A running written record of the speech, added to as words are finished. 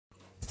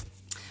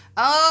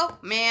Oh,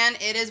 man,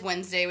 it is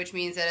Wednesday, which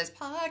means it is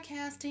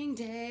podcasting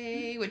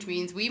day, which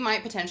means we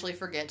might potentially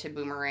forget to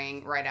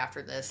boomerang right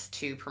after this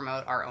to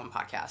promote our own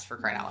podcast, for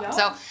crying out loud. Yep.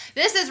 So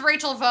this is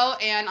Rachel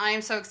Vogt, and I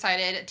am so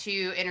excited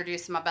to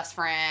introduce my best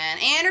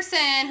friend,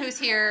 Anderson, who's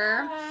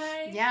here.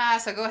 Hi. Yeah,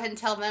 so go ahead and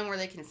tell them where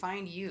they can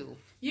find you.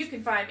 You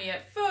can find me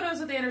at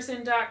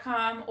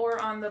photoswithanderson.com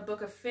or on the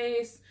Book of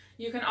Face.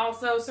 You can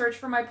also search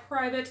for my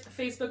private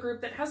Facebook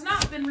group that has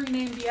not been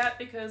renamed yet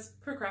because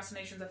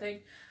procrastination's a thing.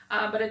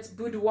 But it's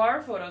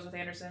Boudoir Photos with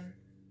Anderson.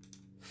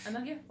 And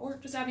then, yeah, or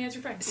just have me as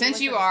your friend. Since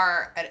you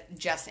are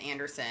Jess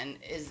Anderson,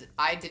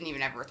 I didn't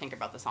even ever think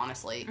about this,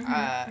 honestly.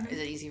 Is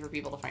it easy for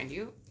people to find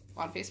you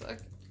on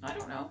Facebook? I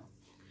don't know.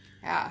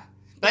 Yeah.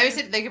 But I would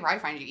say they could probably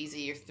find you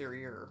easy through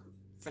your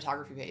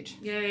photography page.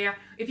 Yeah.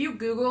 If you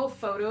Google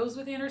Photos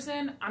with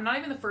Anderson, I'm not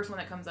even the first one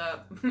that comes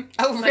up.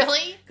 Oh,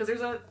 really? Because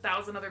there's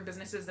 1,000 other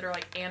businesses that are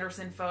like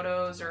Anderson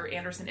Photos or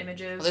Anderson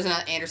Images. Well, there's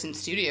an Anderson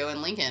Studio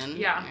in Lincoln.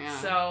 Yeah.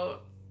 So...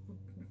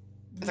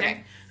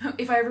 Okay.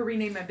 If I ever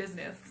rename my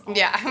business, I'll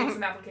take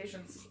some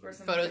applications or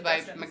some Photos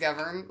by suggestions.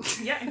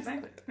 McGovern. Yeah,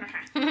 exactly.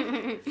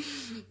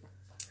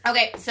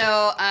 Okay,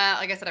 so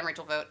like I said, I'm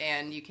Rachel Vogt,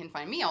 and you can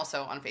find me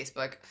also on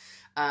Facebook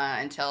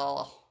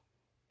until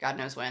God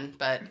knows when.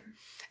 But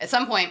at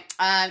some point,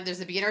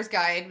 there's a beginner's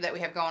guide that we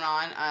have going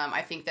on.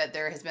 I think that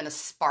there has been a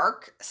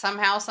spark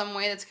somehow, some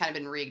way that's kind of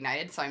been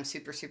reignited. So I'm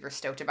super, super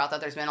stoked about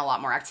that. There's been a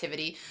lot more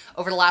activity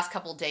over the last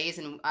couple of days,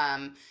 and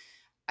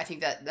I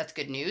think that that's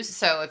good news.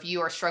 So if you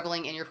are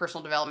struggling in your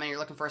personal development, you're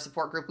looking for a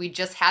support group, we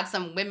just had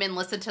some women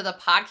listen to the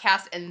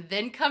podcast and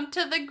then come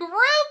to the group,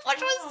 which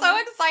was so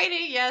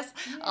exciting. Yes.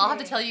 Yay. I'll have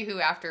to tell you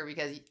who after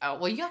because,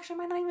 well, you actually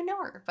might not even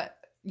know her, but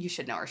you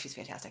should know her. She's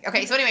fantastic.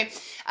 Okay. So anyway,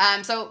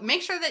 so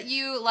make sure that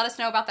you let us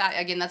know about that.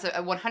 Again, that's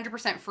a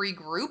 100% free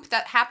group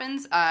that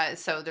happens.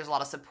 So there's a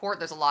lot of support.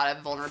 There's a lot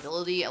of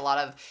vulnerability, a lot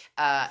of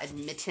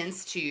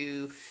admittance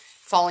to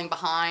falling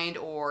behind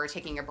or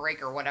taking a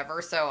break or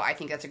whatever. So I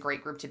think that's a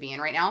great group to be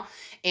in right now.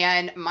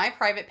 And my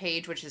private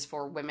page, which is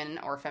for women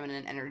or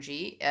feminine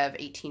energy of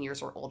 18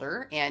 years or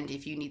older. And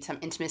if you need some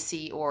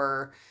intimacy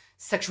or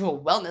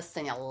sexual wellness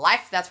in your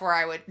life, that's where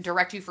I would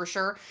direct you for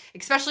sure,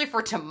 especially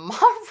for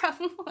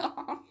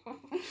tomorrow.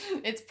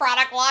 It's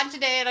product launch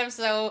day, and I'm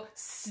so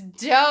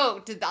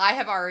stoked. I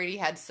have already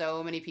had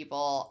so many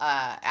people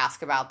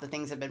ask about the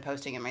things I've been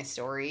posting in my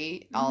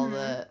story, all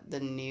the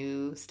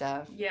new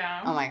stuff.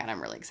 Yeah. Oh my God,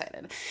 I'm really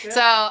excited. Good.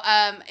 So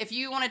if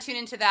you want to tune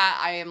into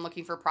that, I am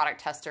looking for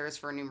product testers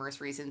for numerous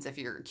reasons. If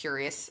you're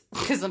curious,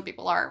 because some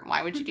people are,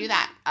 why would you do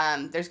that?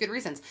 There's good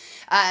reasons.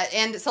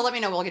 And so let me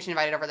know. We'll get you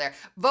invited over there.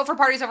 Vote for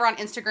parties over on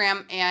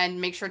Instagram,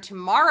 and make sure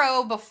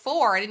tomorrow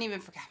before, I didn't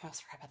even forget, I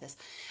almost forgot about this,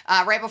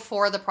 right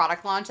before the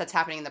product launch that's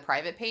happening in the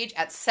private page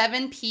at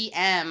 7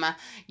 p.m.,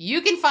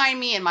 you can find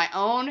me in my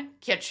own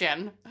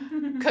kitchen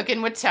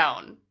cooking with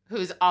Tone,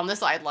 who's on the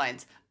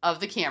sidelines of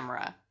the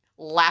camera,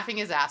 laughing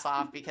his ass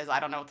off because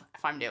I don't know what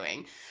I'm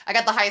doing. I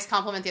got the highest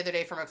compliment the other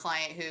day from a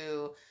client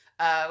who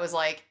was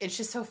like, it's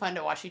just so fun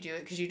to watch you do it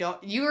because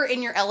you're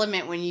in your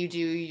element when you do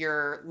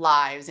your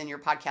lives and your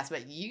podcast,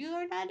 but you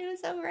are not doing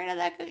so great at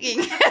that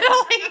cooking.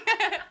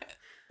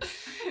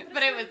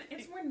 But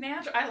it's more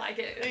natural. I like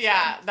it.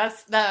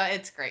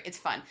 It's great. It's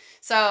fun.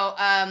 So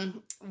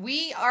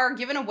we are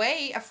giving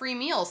away a free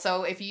meal.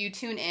 So if you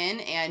tune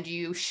in and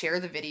you share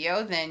the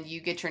video, then you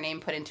get your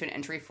name put into an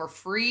entry for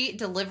free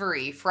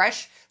delivery,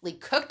 freshly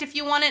cooked if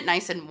you want it,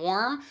 nice and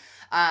warm.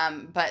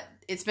 But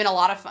it's been a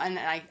lot of fun,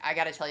 and I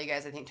got to tell you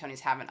guys, I think Tony's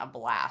having a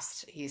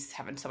blast. He's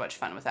having so much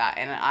fun with that,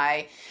 and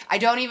I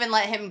don't even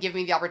let him give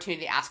me the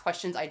opportunity to ask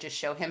questions. I just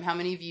show him how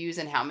many views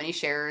and how many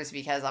shares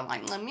because I'm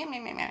like,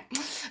 meh.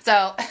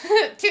 So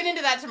tune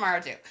into that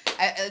tomorrow too.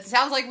 It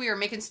sounds like we are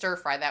making stir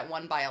fry, that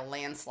one by a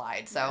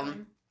landslide. So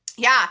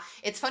yeah,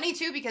 it's funny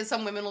too because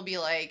some women will be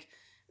like,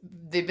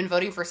 they've been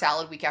voting for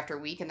salad week after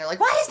week, and they're like,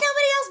 why is nobody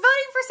else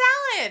voting for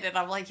salad? And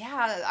I'm like,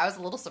 yeah, I was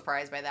a little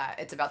surprised by that.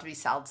 It's about to be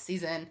salad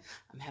season.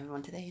 I'm having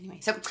one today anyway.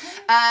 So,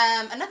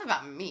 enough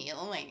about me.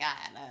 Oh my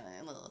God.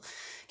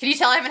 Can you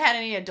tell I haven't had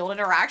any adult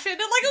interaction in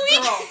like a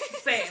week? Girl,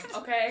 same,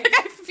 okay?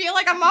 I feel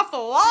like I'm off the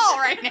wall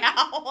right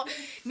now.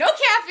 No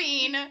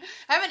caffeine. I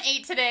haven't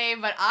ate today,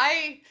 but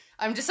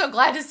I'm just so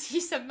glad to see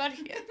somebody.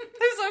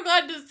 I'm so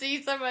glad to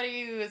see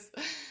somebody who's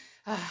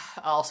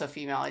also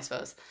female, I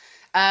suppose.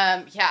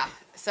 Yeah,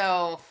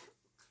 so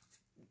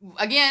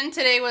again,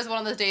 today was one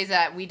of those days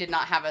that we did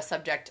not have a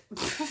subject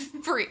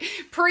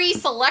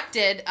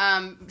pre-selected.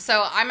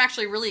 So I'm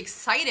actually really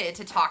excited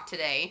to talk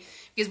today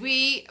because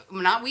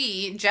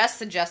Jess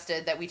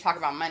suggested that we talk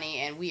about money,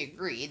 and we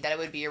agreed that it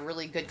would be a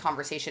really good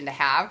conversation to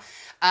have.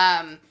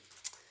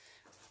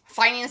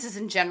 Finances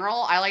in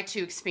general, I like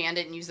to expand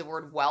it and use the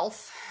word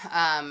wealth.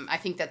 I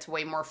think that's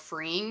way more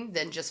freeing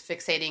than just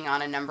fixating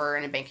on a number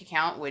in a bank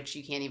account, which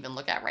you can't even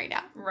look at right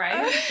now.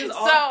 Right?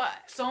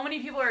 So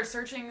many people are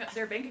searching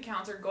their bank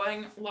accounts or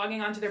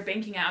logging onto their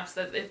banking apps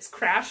that it's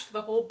crashed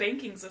the whole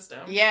banking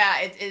system.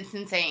 Yeah, it's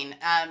insane.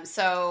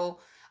 So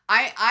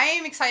I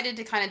am excited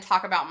to kind of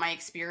talk about my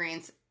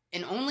experience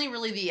and only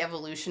really the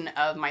evolution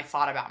of my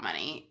thought about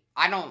money.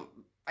 I don't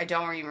I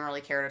don't even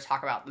really care to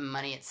talk about the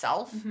money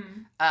itself.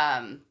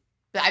 Mm-hmm.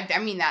 But I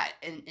mean that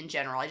in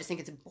general. I just think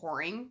it's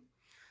boring.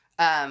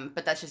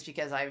 But that's just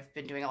because I've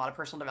been doing a lot of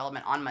personal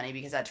development on money,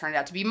 because that turned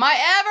out to be my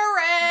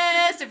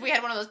Everest. If we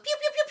had one of those pew,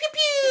 pew, pew, pew,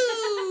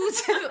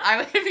 pews, I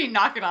would be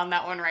knocking on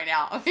that one right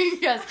now.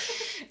 Because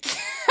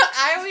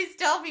I always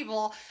tell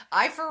people,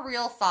 I for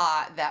real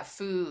thought that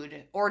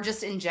food, or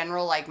just in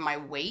general, like my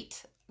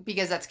weight,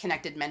 because that's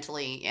connected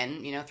mentally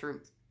and, you know,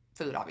 through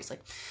food, obviously.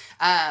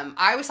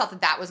 I always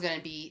thought that was going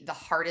to be the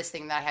hardest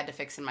thing that I had to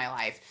fix in my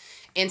life.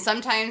 And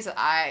sometimes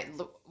I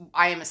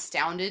am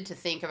astounded to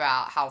think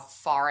about how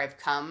far I've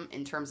come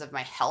in terms of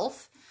my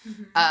health.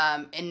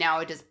 Mm-hmm. And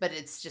now but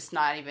it's just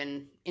not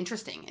even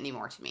interesting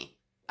anymore to me.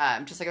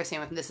 Just like I was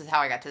saying, this is how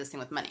I got to this thing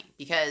with money,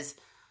 because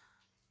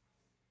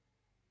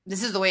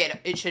this is the way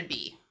it should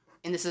be.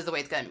 And this is the way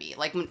it's going to be.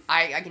 Like,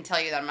 I can tell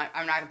you that I'm not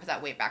going to put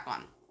that weight back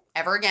on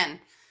ever again.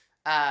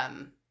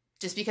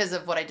 Just because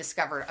of what I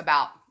discovered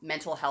about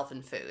mental health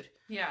and food.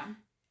 Yeah.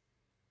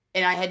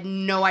 And I had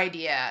no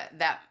idea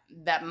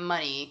that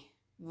money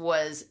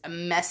was a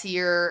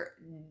messier,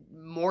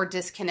 more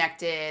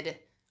disconnected,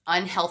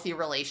 unhealthy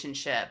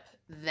relationship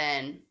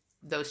than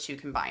those two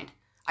combined.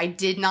 I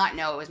did not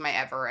know it was my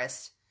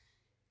Everest.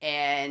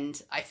 And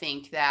I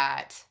think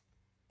that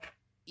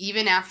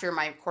even after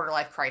my quarter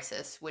life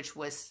crisis, which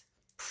was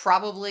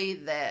probably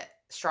the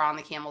straw on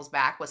the camel's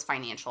back, was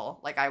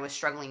financial. Like, I was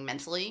struggling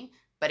mentally,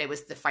 but it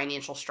was the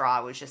financial straw.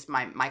 It was just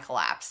my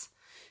collapse.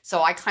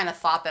 So I kind of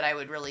thought that I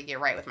would really get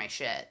right with my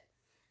shit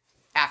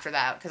after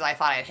that, because I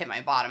thought I had hit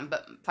my bottom.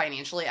 But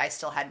financially, I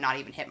still had not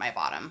even hit my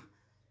bottom.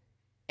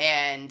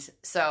 And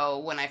so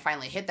when I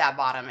finally hit that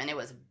bottom, and it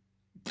was,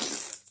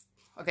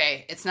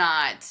 okay, it's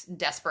not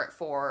desperate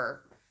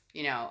for,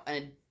 you know,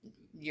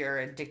 your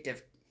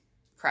addictive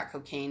crack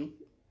cocaine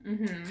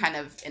kind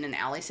of in an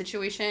alley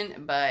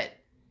situation, but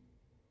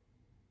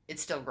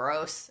it's still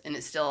gross, and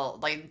it's still,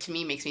 like, to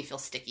me, makes me feel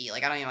sticky.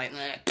 Like, I don't even,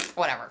 like,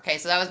 whatever. Okay,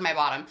 so that was my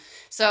bottom.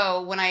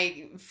 So when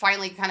I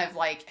finally kind of,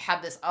 like,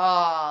 had this,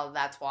 oh,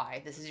 that's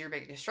why. This is your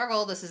biggest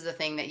struggle. This is the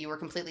thing that you were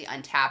completely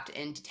untapped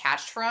and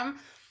detached from,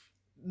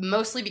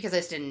 mostly because I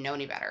just didn't know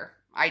any better.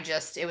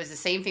 It was the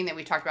same thing that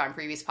we talked about in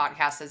previous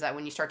podcasts, is that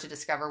when you start to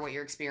discover what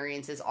your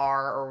experiences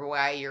are, or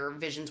why your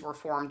visions were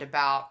formed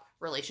about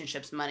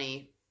relationships,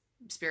 money,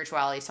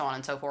 spirituality, so on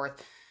and so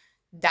forth,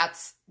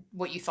 that's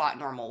what you thought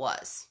normal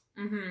was.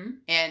 Mm-hmm.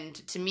 And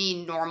to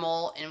me,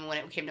 normal, and when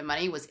it came to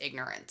money, was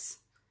ignorance.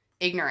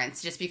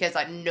 Just because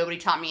nobody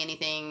taught me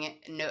anything.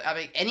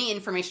 Any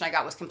information I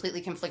got was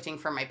completely conflicting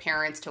from my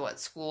parents to what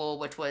school,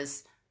 which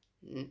was,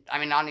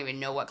 I don't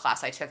even know what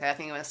class I took. I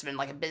think it must have been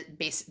like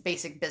a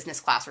basic business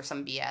class or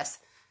some BS,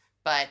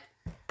 but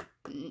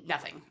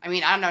nothing. I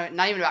don't know,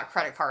 not even about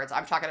credit cards.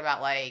 I'm talking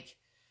about, like,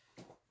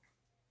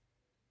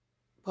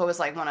 what was,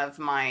 like, one of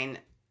mine,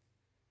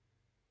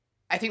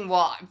 I think,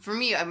 well, for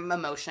me,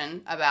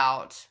 emotion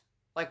about,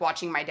 like,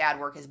 watching my dad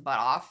work his butt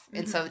off.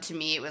 And so to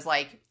me, it was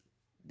like,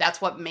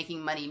 that's what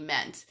making money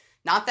meant.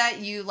 Not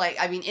that you, like,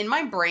 in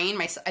my brain,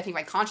 I think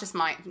my conscious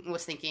mind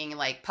was thinking,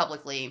 like,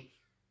 publicly,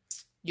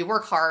 you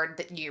work hard,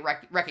 that you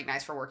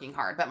recognize for working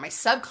hard. But my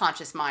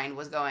subconscious mind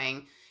was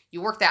going,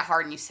 you work that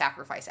hard and you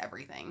sacrifice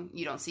everything.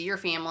 You don't see your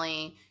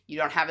family. You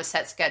don't have a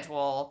set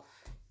schedule.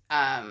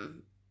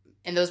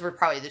 And those were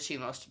probably the two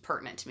most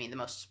pertinent to me, the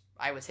most,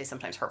 I would say,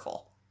 sometimes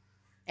hurtful.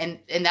 And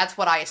that's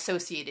what I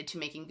associated to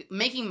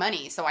making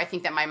money. So I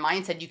think that my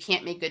mind said, you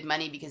can't make good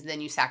money because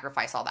then you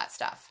sacrifice all that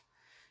stuff.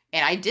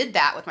 And I did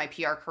that with my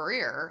PR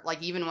career.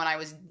 Like, even when I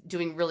was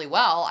doing really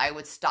well, I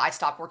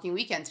stopped working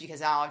weekends,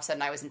 because now all of a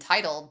sudden I was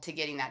entitled to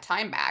getting that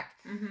time back,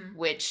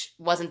 which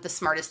wasn't the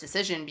smartest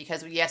decision,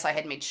 because yes, I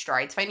had made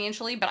strides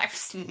financially, but I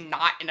was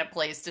not in a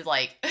place to,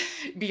 like,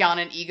 be on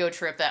an ego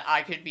trip that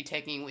I could be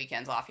taking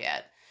weekends off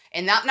yet.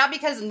 And not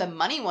because the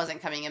money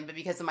wasn't coming in, but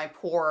because of my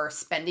poor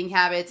spending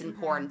habits and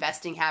poor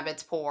investing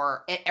habits,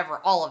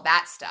 all of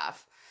that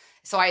stuff.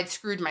 So I had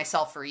screwed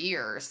myself for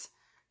years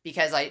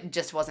because I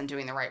just wasn't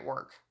doing the right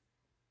work.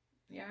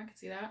 Yeah, I can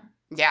see that.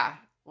 Yeah.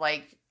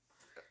 Like,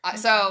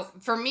 so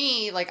for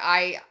me, like,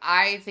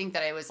 I think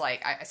that it was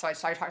like, so I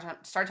started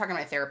talking to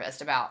my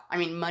therapist about,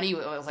 money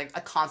was like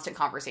a constant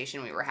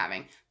conversation we were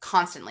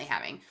constantly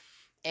having.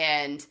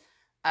 And,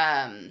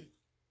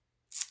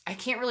 I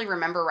can't really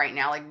remember right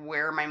now, like,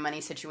 where my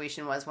money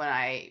situation was when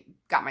I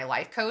got my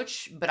life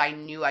coach, but I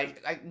knew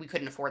we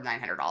couldn't afford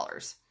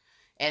 $900.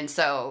 And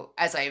so,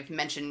 as I've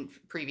mentioned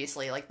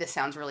previously, like, this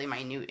sounds really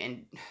minute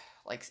and,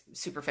 like,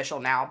 superficial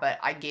now, but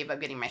I gave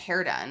up getting my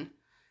hair done,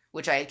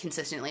 which I had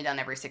consistently done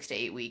every 6 to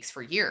 8 weeks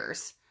for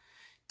years,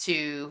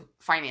 to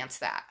finance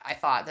that. I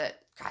thought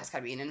that, God, it's got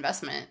to be an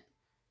investment,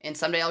 and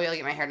someday I'll be able to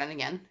get my hair done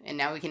again. And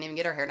now we can even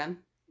get our hair done.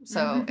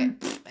 So,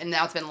 and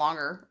now it's been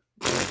longer.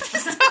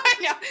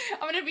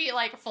 I'm going to be,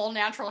 like, full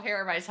natural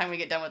hair by the time we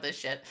get done with this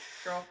shit.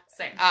 Girl,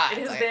 same.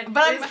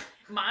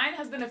 Mine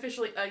has been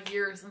officially a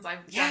year since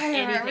I've done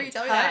anything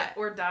cut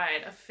or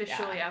dyed.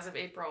 Officially, as of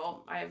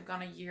April, I've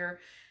gone a year.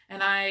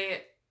 And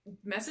I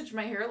messaged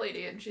my hair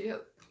lady, and she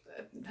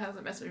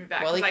hasn't messaged me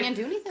back. Well, they can't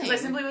do anything.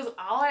 Because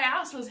all I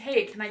asked was,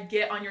 hey, can I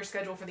get on your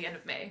schedule for the end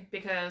of May?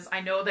 Because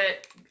I know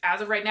that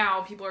as of right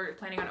now, people are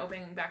planning on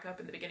opening back up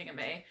in the beginning of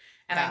May.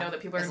 And I know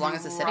that people are as long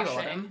as the city will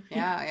let them.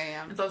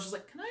 Yeah. And so I was just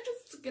like, can I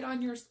just get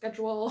on your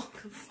schedule?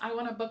 Because I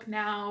want to book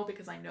now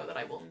because I know that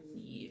I will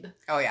need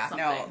something.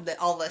 No,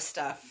 all this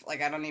stuff.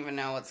 Like, I don't even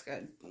know what's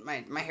good.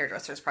 My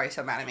hairdresser is probably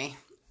so mad at me.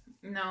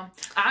 No.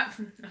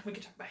 We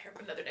could talk about hair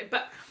another day.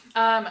 But,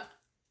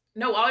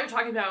 no, while you're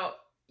talking about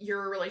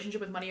your relationship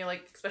with money,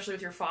 like, especially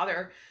with your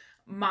father,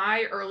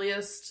 my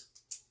earliest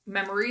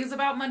memories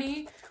about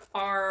money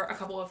are a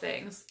couple of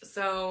things.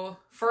 So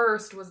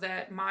first was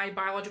that my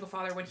biological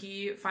father, when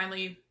he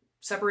finally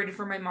separated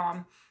from my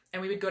mom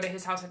and we would go to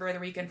his house every other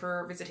weekend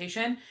for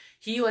visitation,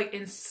 he like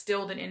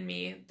instilled it in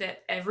me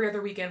that every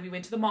other weekend we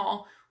went to the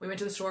mall, we went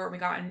to the store, and we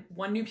got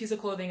one new piece of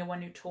clothing and one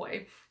new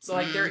toy. So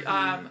like there,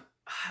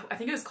 I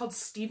think it was called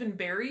Stephen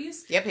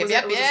Barry's. Yep. Like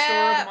a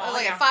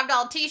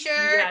 $5 t-shirt.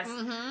 Yes.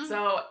 Mm-hmm.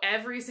 So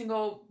every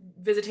single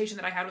visitation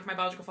that I had with my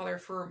biological father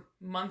for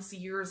months,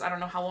 years, I don't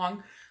know how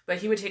long, but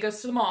he would take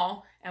us to the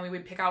mall and we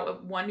would pick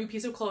out one new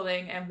piece of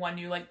clothing and one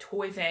new like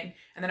toy thing.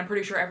 And then I'm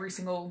pretty sure every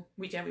single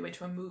weekend we went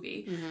to a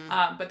movie.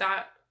 Mm-hmm. But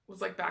that was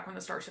like back when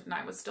the Starship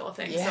 9 was still a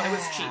thing. Yeah. So it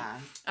was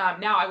cheap.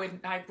 Now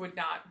I would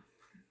not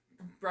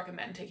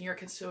recommend taking your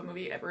kids to a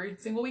movie every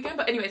single weekend.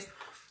 But anyways,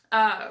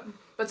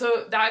 but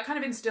so that kind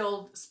of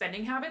instilled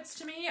spending habits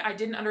to me. I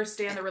didn't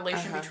understand the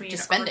relation between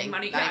just spending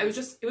money. Yeah, it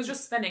was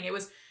just spending. It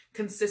was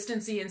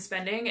consistency in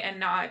spending and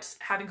not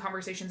having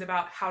conversations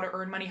about how to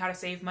earn money, how to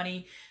save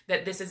money,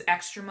 that this is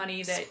extra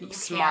money that you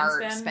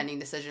smart can spend. Spending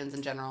decisions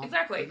in general.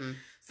 Exactly. Mm-hmm.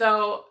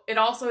 So it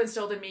also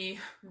instilled in me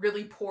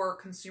really poor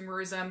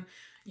consumerism.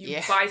 You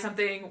buy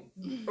something,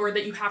 or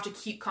that you have to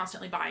keep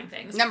constantly buying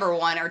things. Number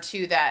one, or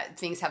two, that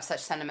things have such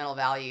sentimental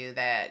value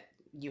that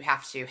you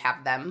have to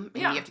have them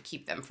and you have to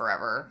keep them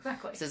forever.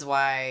 Exactly. This is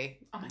why,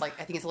 I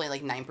think it's only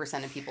like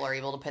 9% of people are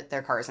able to put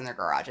their cars in their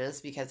garages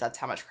because that's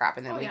how much crap.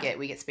 And then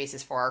we get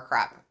spaces for our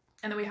crap.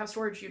 And then we have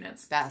storage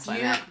units. That's what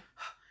I meant.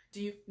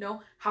 Do you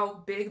know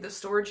how big the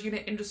storage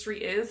unit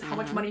industry is? How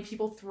much money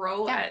people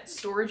throw at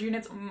storage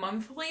units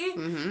monthly,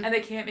 and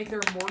they can't make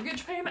their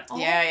mortgage payment? Oh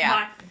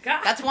my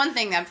God. That's one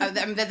thing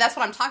that's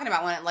what I'm talking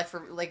about when it, like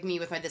for like me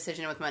with my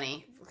decision with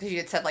money, because you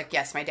had said like,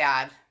 yes, my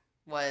dad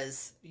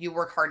was, you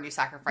work hard and you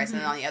sacrifice, and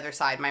then on the other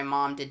side my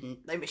mom didn't.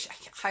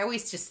 I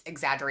always just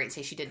exaggerate and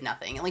say she did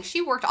nothing, and like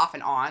she worked off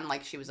and on,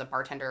 like she was a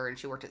bartender and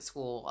she worked at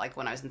school like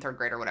when I was in 3rd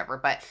grade or whatever,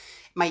 but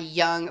my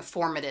young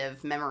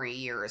formative memory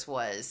years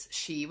was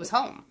she was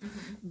home.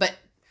 But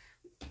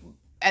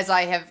as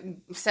I have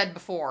said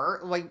before,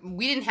 like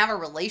we didn't have a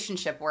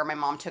relationship where my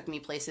mom took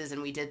me places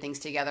and we did things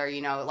together, you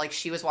know, like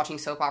she was watching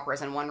soap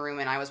operas in one room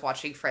and I was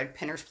watching Fred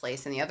Pinner's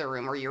Place in the other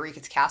room, or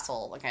Eureka's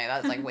Castle. Okay,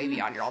 that's like way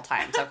beyond your all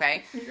times,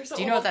 okay? So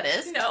do you know what that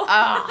is? No.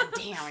 Oh,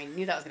 damn, I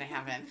knew that was going to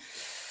happen.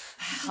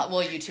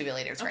 We'll YouTube it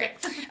later, it's great.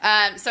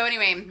 So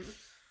anyway,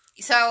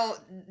 so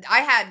I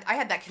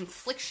had that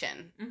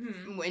confliction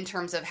in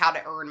terms of how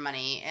to earn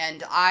money,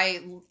 and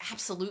I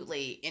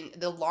absolutely, in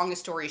the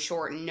longest story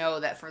short, know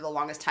that for the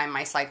longest time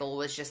my cycle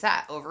was just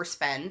that,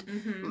 overspend.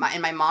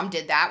 And my mom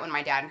did that when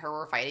my dad and her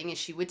were fighting, and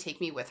she would take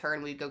me with her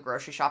and we'd go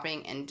grocery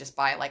shopping and just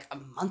buy like a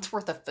month's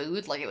worth of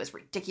food. Like it was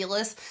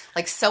ridiculous,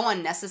 like so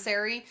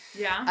unnecessary.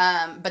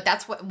 But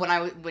that's what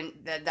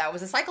that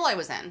was a cycle I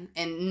was in,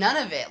 and none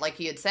of it, like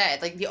you had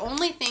said, like the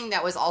only thing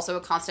that was also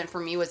a constant for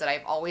me was that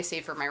I've always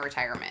saved for my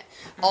retirement.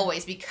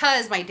 Always,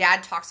 because my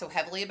dad talked so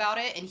heavily about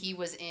it, and he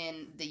was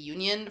in the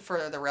union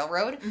for the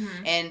railroad,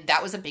 and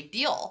that was a big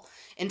deal.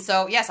 And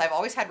so, yes, I've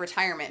always had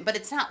retirement, but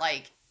it's not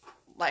like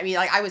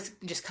I was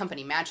just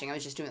company matching. I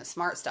was just doing the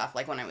smart stuff,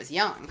 like when I was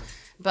young.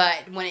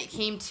 But when it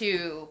came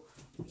to,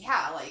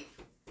 like,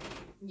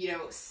 you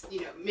know,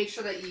 make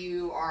sure that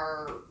you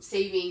are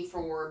saving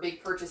for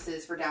big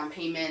purchases, for down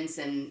payments,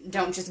 and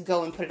don't just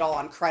go and put it all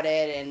on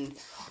credit,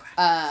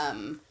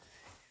 and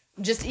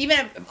just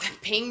even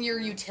paying your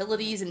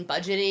utilities and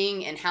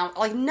budgeting and how,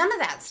 like, none of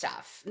that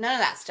stuff.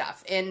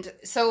 And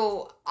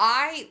so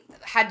I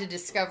had to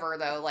discover,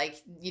 though, like,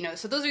 you know,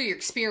 so those are your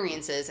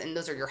experiences and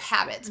those are your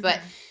habits. But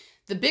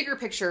the bigger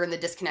picture and the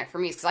disconnect for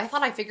me is because I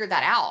thought I figured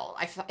that out.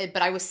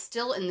 But I was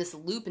still in this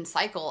loop and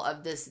cycle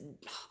of this.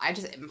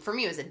 For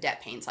me, it was a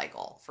debt pain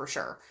cycle, for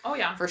sure. Oh,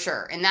 yeah. For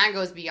sure. And that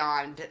goes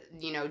beyond,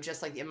 you know,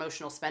 just like the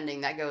emotional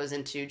spending. That goes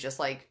into just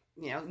like,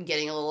 you know,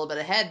 getting a little bit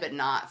ahead, but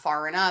not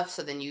far enough.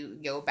 So then you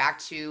go back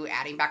to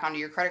adding back onto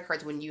your credit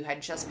cards when you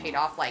had just paid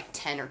off like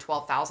 $10,000 or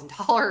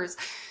 $12,000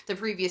 the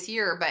previous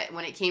year. But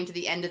when it came to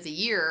the end of the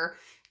year,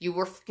 you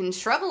were fucking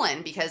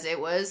struggling because it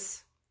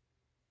was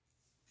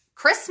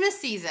Christmas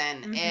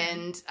season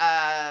and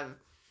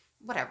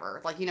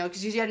whatever, like, you know,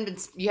 because you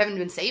haven't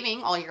been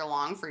saving all year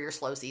long for your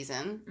slow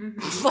season,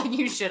 like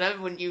you should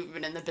have when you've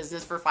been in the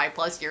business for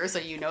 5+ years, so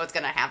you know it's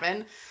going to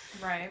happen.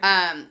 Right.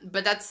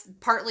 But that's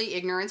partly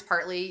ignorance,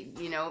 partly,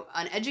 you know,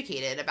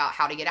 uneducated about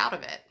how to get out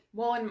of it.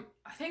 Well, and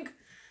I think,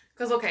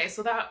 because, okay,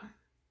 so that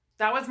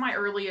that was my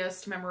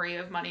earliest memory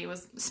of money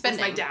was Spending.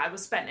 my dad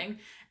was spending.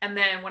 And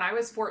then when I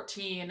was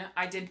 14,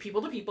 I did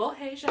People to People.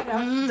 Hey, shout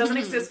out. It doesn't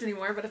exist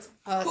anymore, but it's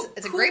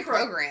it's a great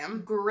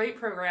program. Great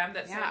program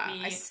that sent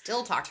me. I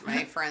still talk to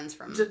my friends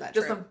from just, that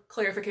just trip. some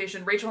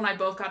clarification. Rachel and I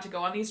both got to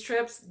go on these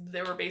trips.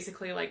 They were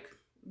basically like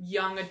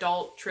young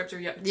adult trips or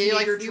young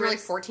teenager trips. You were like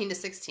 14 to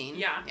 16.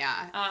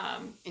 Yeah.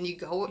 And you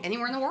go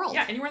anywhere in the world.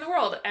 Yeah, anywhere in the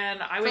world.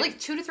 And I went for like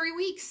 2 to 3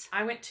 weeks.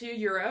 I went to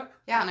Europe.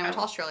 Yeah, and I went to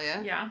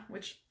Australia. Yeah,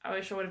 which I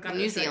wish I would have gone to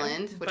New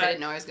Zealand, which I didn't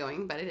know I was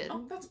going, but I did.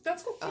 Oh,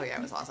 that's cool. Oh yeah,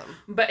 it was awesome.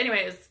 But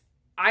anyways,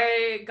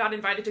 I got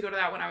invited to go to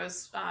that when I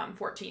was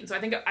 14. So I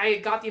think I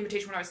got the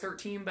invitation when I was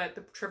 13, but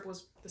the trip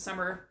was the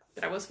summer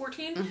that I was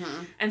 14.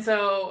 Mm-hmm. And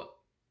so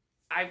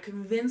I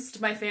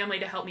convinced my family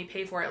to help me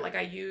pay for it. Like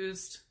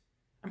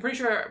I'm pretty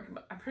sure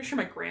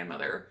my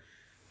grandmother,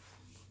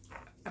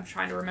 I'm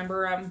trying to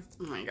remember oh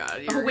my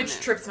god, which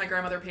trips my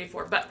grandmother paid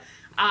for. But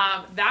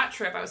that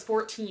trip, I was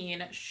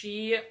 14,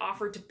 she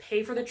offered to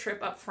pay for the trip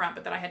up front,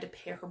 but that I had to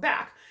pay her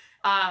back.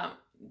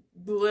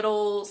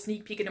 Little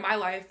sneak peek into my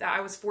life, that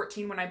I was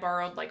 14 when I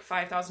borrowed like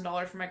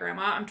 $5,000 from my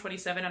grandma. I'm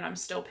 27 and I'm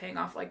still paying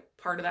off like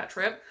part of that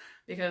trip,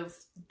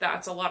 because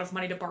that's a lot of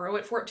money to borrow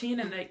at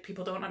 14, and like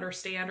people don't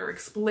understand or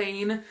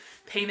explain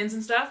payments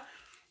and stuff.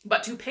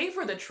 But to pay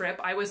for the trip,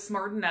 I was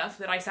smart enough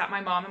that I sat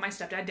my mom and my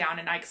stepdad down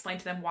and I explained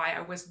to them why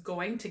I was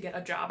going to get a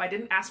job. I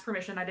didn't ask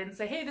permission. I didn't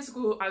say, hey, this is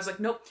cool. I was like,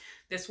 nope,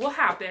 this will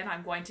happen.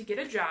 I'm going to get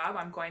a job.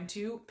 I'm going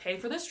to pay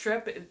for this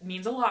trip. It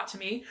means a lot to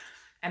me.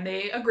 And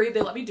they agreed.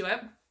 They let me do it,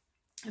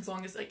 as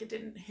long as like it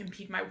didn't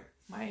impede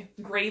my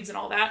grades and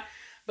all that.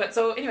 But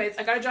so anyways,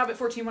 I got a job at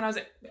 14 when I was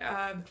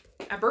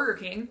at Burger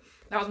King.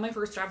 That was my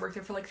first job. Worked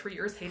there for like 3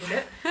 years. Hated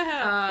it.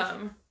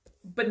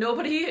 But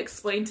nobody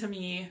explained to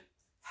me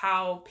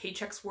how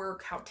paychecks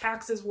work, how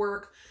taxes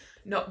work,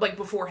 no, like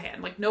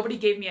beforehand. Like nobody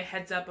gave me a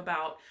heads up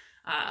about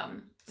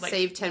like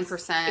save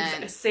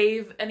 10%,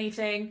 save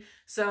anything.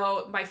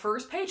 So my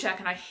first paycheck,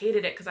 and I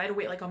hated it because I had to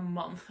wait like a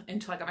month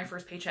until I got my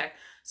first paycheck.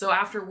 So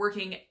after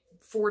working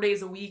 4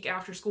 days a week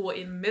after school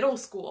in middle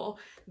school,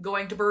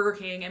 going to Burger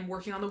King and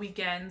working on the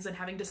weekends and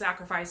having to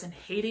sacrifice and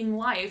hating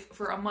life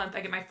for a month,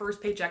 I get my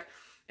first paycheck,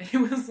 and it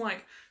was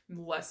like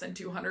less than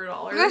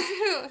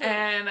 $200.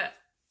 And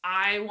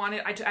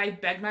I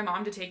begged my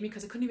mom to take me,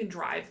 because I couldn't even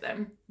drive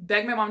them.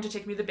 Begged my mom to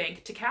take me to the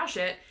bank to cash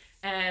it.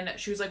 And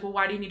she was like, well,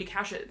 why do you need to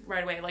cash it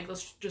right away? Like,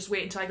 let's just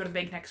wait until I go to the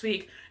bank next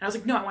week. And I was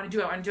like, no, I want to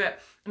do it.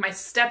 And my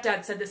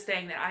stepdad said this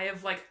thing that I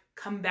have like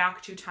come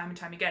back to time and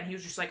time again. He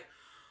was just like,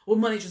 well,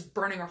 money's just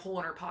burning a hole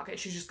in her pocket.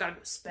 She's just got to go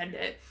spend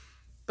it.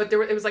 But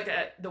it was like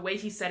the way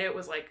he said it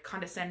was like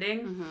condescending.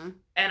 Mm-hmm.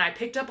 And I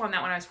picked up on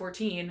that when I was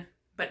 14,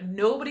 but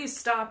nobody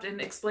stopped and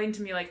explained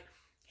to me like,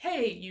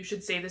 hey, you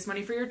should save this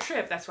money for your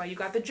trip. That's why you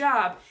got the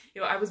job.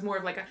 You know, I was more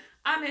of like,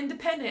 I'm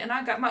independent and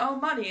I got my own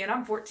money and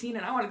I'm 14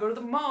 and I want to go to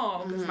the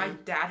mall, because my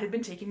dad had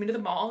been taking me to the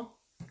mall,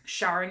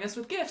 showering us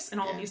with gifts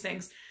and all of these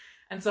things.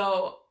 And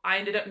so I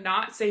ended up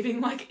not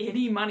saving like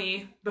any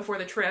money before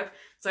the trip.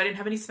 So I didn't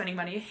have any spending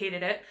money. I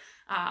hated it.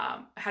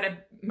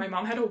 My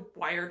mom had to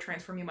wire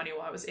transfer me money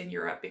while I was in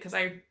Europe, because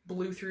I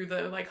blew through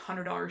the like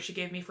 $100 she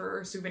gave me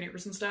for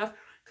souvenirs and stuff,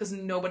 because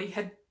nobody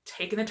had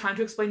taken the time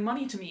to explain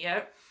money to me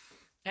yet.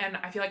 And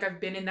I feel like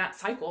I've been in that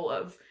cycle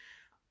of,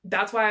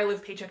 that's why I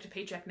live paycheck to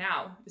paycheck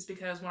now, is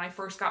because when I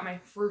first got my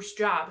first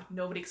job,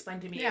 nobody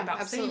explained to me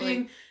about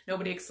saving.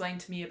 Nobody explained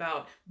to me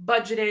about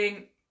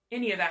budgeting,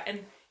 any of that.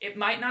 And it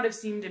might not have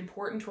seemed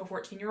important to a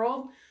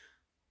 14-year-old,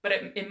 but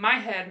in my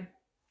head,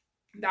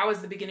 that was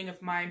the beginning of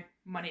my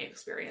money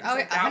experience. Oh,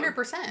 like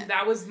 100%.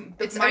 That was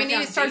it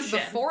starts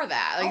before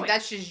that. Like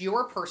that's just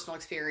your personal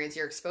experience,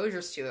 your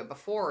exposures to it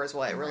before is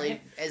what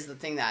really is the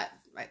thing that,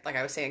 like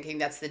I was saying, I think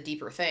that's the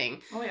deeper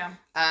thing. Oh yeah.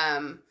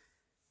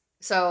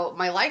 So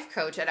my life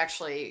coach had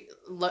actually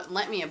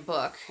lent me a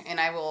book, and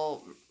I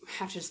will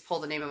have to just pull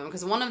the name of them,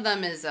 because one of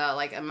them is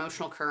like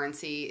Emotional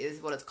Currency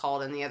is what it's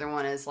called, and the other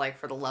one is like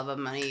For the Love of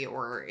Money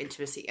or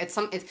Intimacy.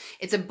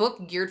 It's a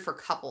book geared for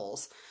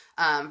couples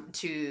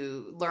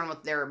to learn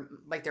what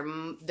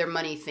their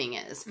money thing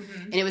is.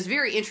 Mm-hmm. And it was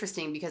very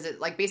interesting because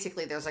it like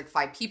basically there's like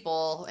 5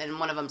 people, and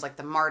one of them's like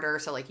the martyr,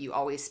 so like you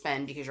always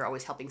spend because you're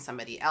always helping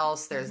somebody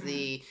else. There's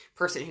the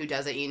person who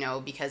does it,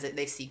 because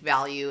they seek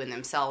value in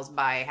themselves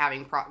by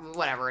having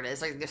whatever it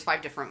is. Like there's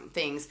 5 different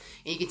things,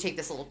 and you can take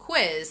this little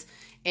quiz,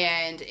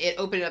 and it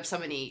opened up so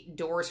many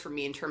doors for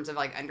me in terms of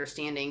like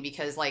understanding,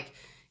 because like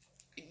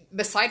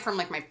beside from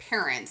like my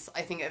parents,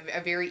 I think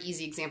a very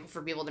easy example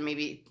for people to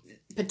maybe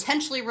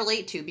potentially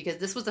relate to, because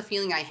this was a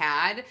feeling I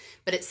had,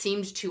 but it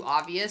seemed too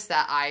obvious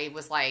that I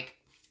was like,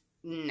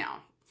 no.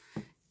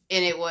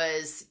 And it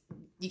was,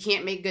 you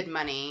can't make good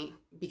money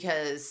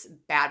because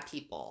bad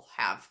people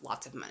have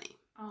lots of money.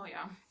 Oh,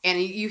 yeah.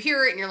 And you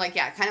hear it and you're like,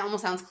 yeah, it kind of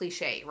almost sounds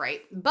cliche,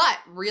 right? But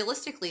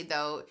realistically,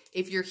 though,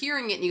 if you're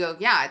hearing it and you go,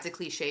 yeah, it's a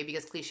cliche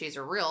because cliches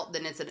are real,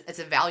 then it's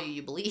a value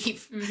you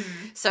believe.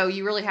 Mm-hmm. So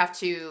you really have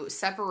to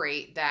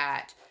separate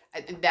that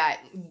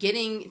that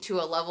getting to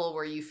a level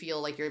where you feel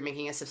like you're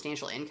making a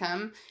substantial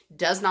income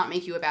does not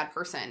make you a bad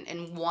person.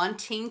 And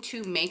wanting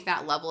to make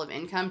that level of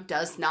income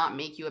does not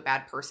make you a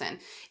bad person.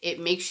 It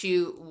makes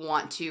you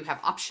want to have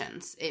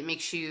options. It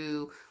makes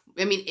you,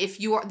 I mean,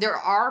 there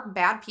are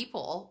bad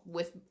people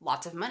with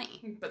lots of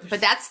money, but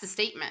that's the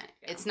statement.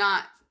 Yeah. It's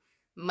not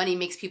money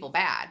makes people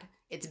bad.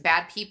 It's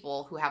bad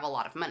people who have a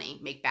lot of money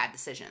make bad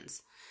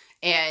decisions.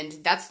 And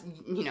that's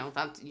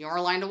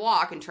your line to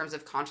walk in terms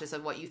of conscious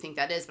of what you think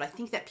that is. But I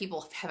think that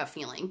people have a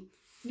feeling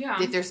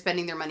that they're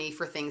spending their money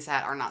for things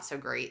that are not so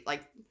great.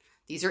 Like,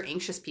 these are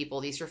anxious people.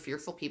 These are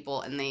fearful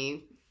people. And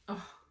they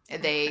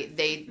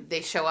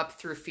show up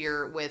through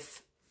fear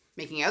with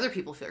making other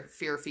people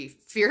feel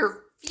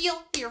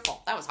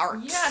fearful. That was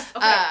hard. Yes.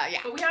 Okay. Yeah.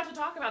 But we have to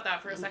talk about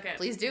that for a second.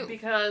 Please do.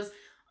 Because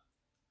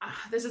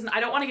I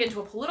don't want to get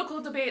into a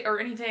political debate or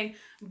anything,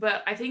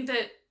 but I think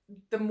that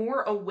the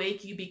more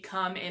awake you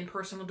become in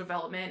personal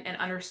development and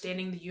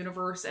understanding the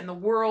universe and the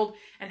world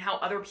and how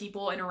other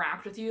people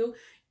interact with you,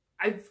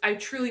 I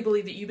truly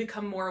believe that you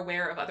become more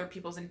aware of other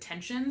people's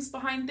intentions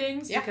behind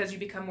things because you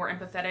become more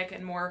empathetic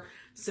and more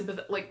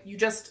sympathetic. Like, you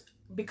just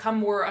become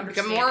more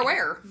understanding.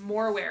 Become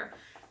more aware.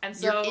 And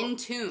so you're in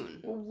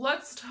tune.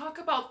 Let's talk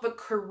about the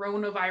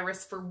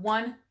coronavirus for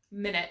 1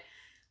 minute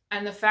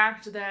and the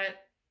fact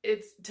that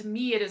to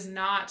me, it is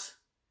not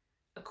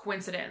a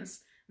coincidence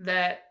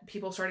that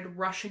people started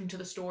rushing to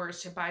the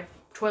stores to buy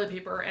toilet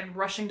paper and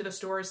rushing to the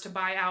stores to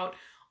buy out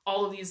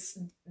all of these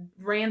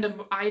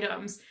random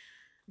items.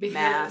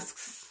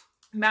 Masks.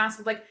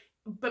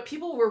 But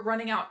people were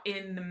running out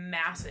in the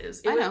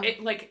masses.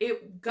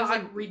 It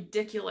got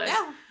ridiculous.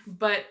 Yeah.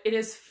 But it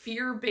is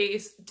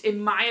fear-based,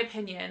 in my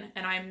opinion,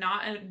 and I'm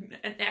not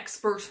an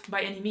expert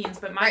by any means,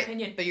 but my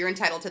opinion. But you're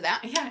entitled to that.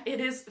 Yeah, it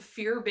is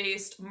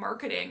fear-based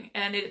marketing.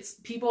 And it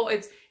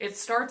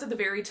starts at the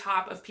very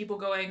top of people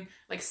going,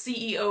 like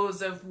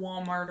CEOs of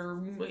Walmart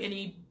or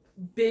any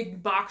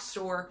big box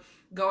store,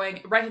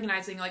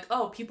 recognizing like,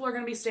 oh, people are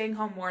going to be staying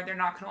home more. They're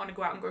not going to want to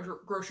go out and go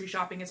grocery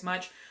shopping as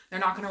much. They're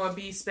not going to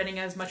be spending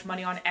as much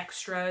money on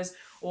extras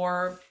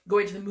or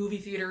going to the movie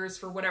theaters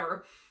for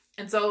whatever.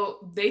 And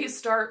so they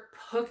start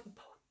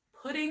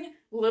putting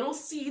little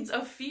seeds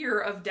of fear,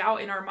 of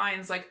doubt in our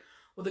minds, like,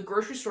 well, the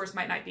grocery stores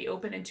might not be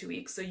open in 2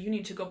 weeks, so you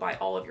need to go buy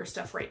all of your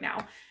stuff right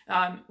now.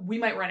 We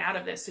might run out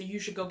of this, so you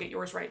should go get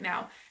yours right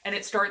now. And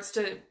it starts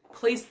to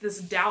place this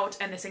doubt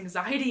and this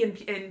anxiety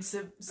in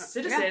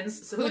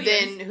citizens. Who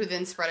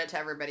then spread it to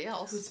everybody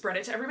else.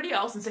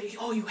 And say,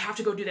 oh, you have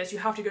to go do this. You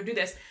have to go do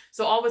this.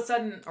 So all of a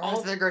sudden... Or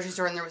was the grocery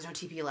store and there was no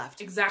TP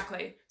left.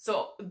 Exactly.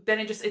 So then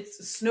it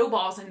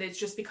snowballs and it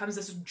just becomes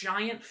this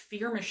giant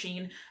fear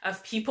machine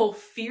of people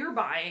fear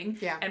buying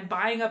and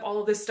buying up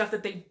all of this stuff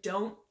that they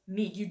don't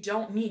need. You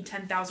don't need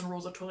 10,000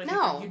 rolls of toilet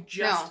paper. You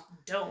just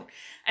don't.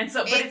 And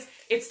so, but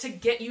it's to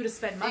get you to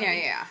spend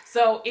money. Yeah.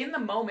 So in the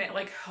moment,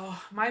 like,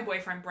 oh, my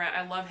boyfriend, Brett,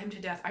 I love him to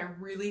death. I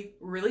really,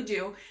 really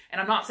do.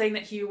 And I'm not saying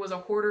that he was a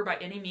hoarder by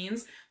any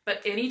means,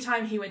 but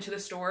anytime he went to the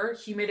store,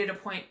 he made it a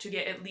point to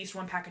get at least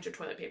one package of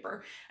toilet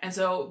paper. And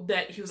so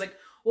that he was like,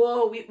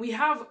 well, we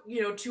have,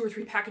 2 or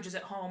 3 packages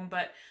at home,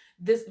 but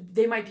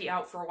they might be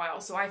out for a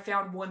while. So I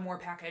found one more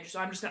package. So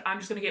I'm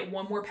just gonna get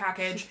one more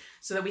package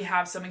so that we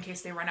have some in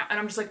case they run out. And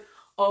I'm just like,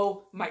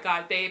 oh my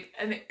God, babe.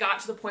 And it got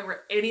to the point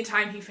where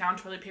anytime he found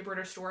toilet paper at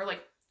a store,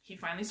 like, he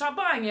finally stopped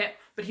buying it,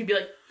 but he'd be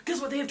like, guess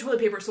what? They have toilet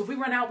paper. So if we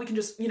run out, we can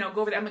just, go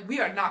over there. I'm like, we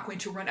are not going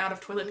to run out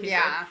of toilet paper.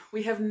 Yeah.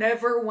 We have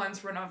never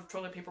once run out of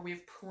toilet paper. We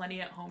have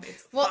plenty at home.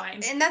 It's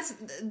fine. And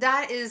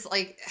that is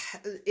like,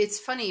 it's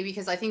funny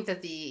because I think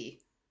that the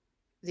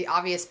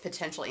obvious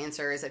potential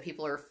answer is that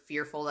people are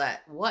fearful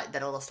that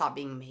it'll stop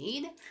being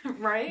made.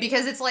 Right.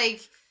 Because it's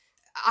like,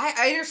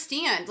 I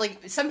understand.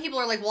 Like, some people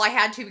are like, well, I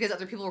had to because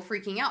other people were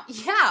freaking out.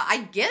 Yeah,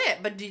 I get it.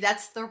 But dude,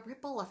 that's the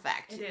ripple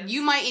effect. It is.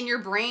 You might, in your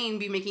brain,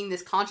 be making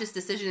this conscious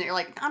decision that you're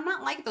like, I'm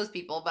not like those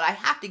people, but I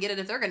have to get it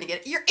if they're going to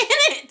get it. You're in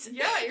it.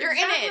 Yeah, you're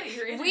in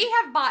it. We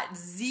have bought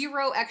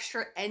zero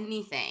extra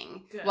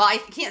anything. Good. Well, I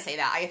can't say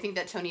that. I think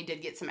that Tony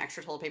did get some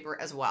extra toilet paper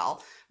as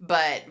well.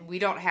 But we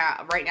don't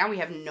have, right now, we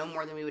have no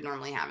more than we would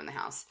normally have in the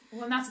house.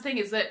 Well, and that's the thing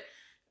is that,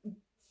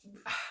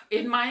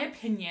 in my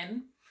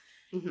opinion...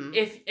 Mm-hmm.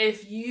 If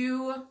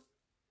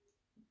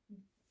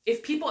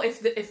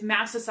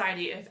mass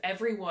society, if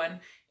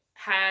everyone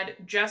had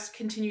just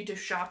continued to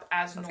shop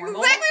as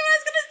normal. That's exactly what I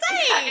was going to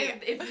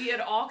say. If we had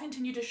all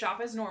continued to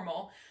shop as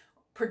normal,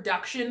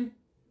 production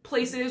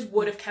places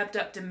would have kept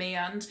up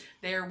demand.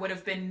 There would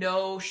have been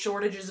no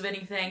shortages of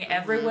anything. Mm-hmm.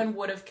 Everyone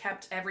would have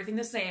kept everything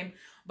the same.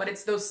 But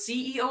it's those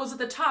CEOs at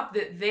the top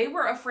that they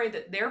were afraid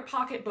that their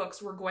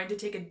pocketbooks were going to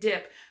take a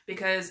dip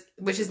because...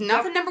 Which is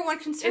not the number one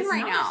concern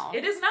right now.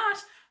 It is not.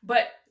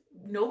 But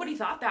nobody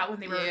thought that when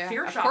they were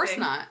fear shopping. Of course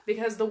not.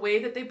 Because the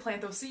way that they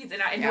plant those seeds,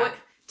 and I know it,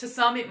 to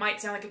some it might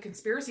sound like a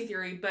conspiracy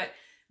theory, but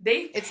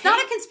it's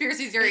not a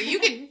conspiracy theory. You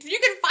can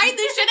find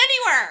this shit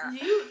anywhere.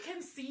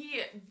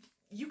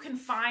 You can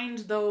find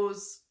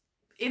those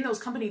in those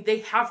companies.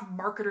 They have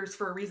marketers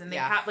for a reason. They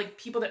have like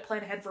people that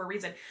plan ahead for a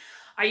reason.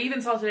 I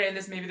even saw today, and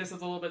this is a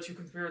little bit too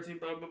conspiracy,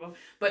 blah, blah, blah,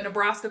 but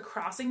Nebraska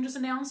Crossing just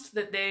announced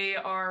that they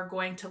are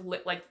going to,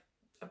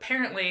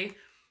 apparently,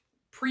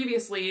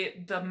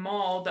 previously,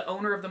 the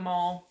owner of the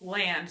mall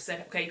land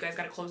said, okay, you guys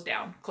got to close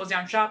down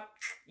shop.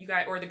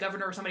 Or the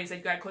governor or somebody said,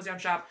 you got to close down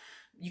shop.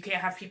 You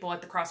can't have people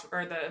at the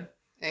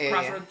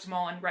Crossroads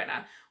Mall in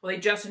Gretna. Well, they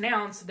just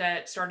announced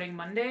that starting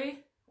Monday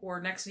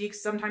or next week,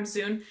 sometime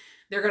soon,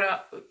 they're going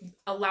to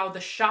allow the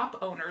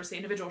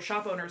individual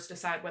shop owners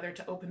decide whether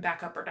to open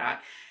back up or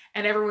not.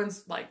 And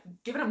everyone's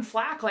giving them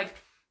flack.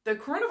 The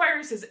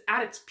coronavirus is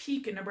at its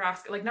peak in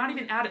Nebraska. Not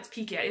even at its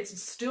peak yet.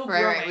 It's still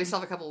growing. Right. We still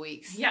have a couple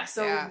weeks. Yeah.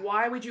 So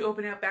why would you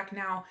open it up back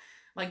now?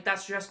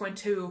 That's just going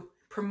to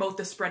promote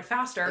the spread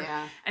faster.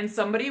 Yeah. And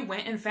somebody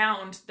went and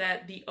found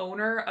that the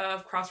owner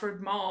of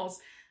Crossroads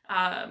Malls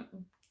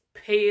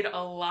paid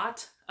a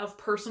lot of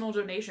personal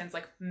donations,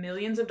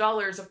 millions of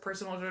dollars of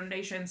personal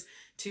donations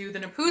to the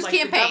whose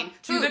campaign?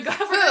 To the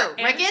governor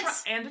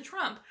Ricketts and to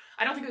Trump.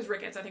 I don't think it was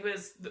Ricketts. I think it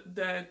was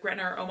the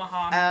Gretna or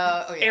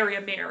Omaha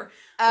area mayor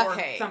or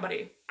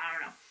somebody. I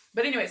don't know.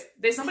 But anyways,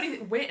 somebody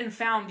went and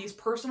found these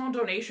personal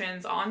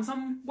donations on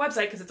some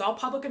website because it's all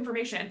public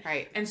information,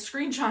 right? And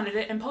screenshotted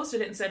it and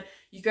posted it and said,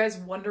 "You guys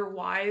wonder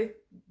why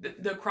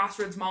the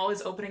Crossroads Mall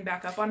is opening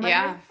back up on Monday?"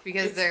 Yeah,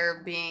 because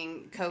they're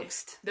being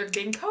coaxed. They're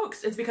being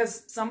coaxed. It's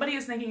because somebody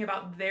is thinking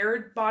about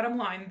their bottom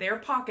line, their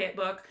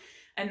pocketbook,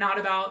 and not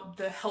about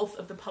the health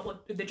of the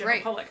public, the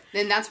general public.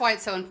 Then that's why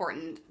it's so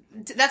important.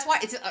 That's why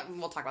it's.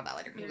 We'll talk about that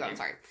later. Keep going.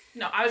 Sorry.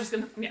 No, I was just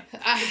gonna.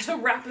 To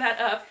wrap that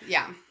up.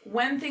 Yeah.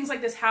 When things like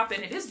this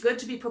happen, it is good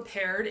to be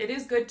prepared. It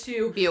is good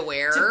to be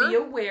aware.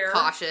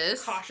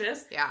 Cautious.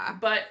 Yeah.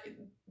 But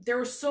there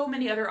were so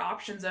many other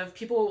options of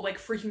people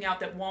freaking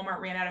out that Walmart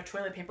ran out of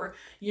toilet paper.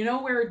 You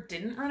know where it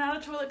didn't run out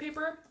of toilet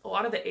paper? A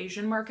lot of the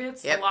Asian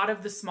markets, a lot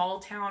of the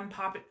small town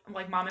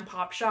mom and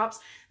pop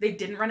shops, they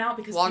didn't run out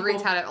because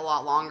Walgreens had it a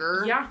lot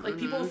longer. Yeah,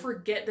 people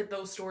forget that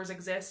those stores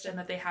exist and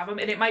that they have them,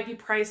 and it might be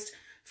priced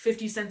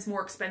 50 cents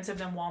more expensive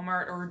than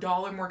Walmart or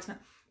 $1 more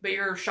expensive, but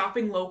you're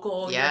shopping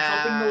local, you're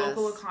helping the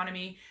local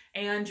economy,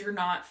 and you're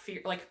not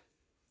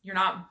you're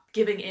not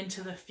giving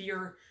into the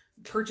fear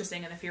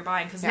purchasing and the fear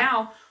buying, because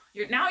now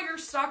you're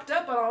stocked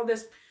up on all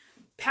this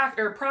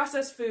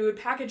processed food,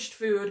 packaged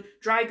food,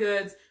 dry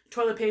goods,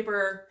 toilet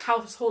paper,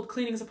 household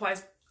cleaning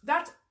supplies.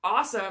 That's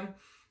awesome,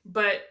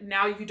 but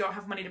now you don't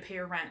have money to pay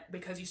your rent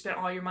because you spent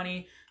all your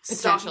money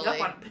stocking up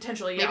on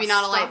potentially. Maybe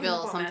not a light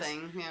bill,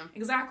 something. Yeah.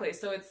 Exactly.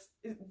 So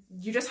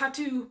you just have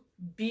to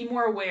be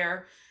more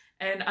aware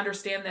and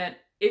understand that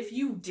if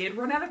you did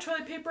run out of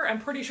toilet paper, I'm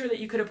pretty sure that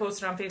you could have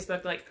posted on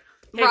Facebook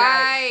hey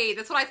right, guys,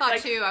 that's what I thought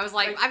too. I was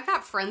I've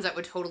got friends that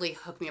would totally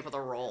hook me up with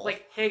a roll.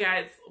 Hey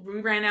guys,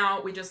 we ran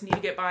out. We just need to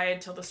get by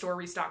until the store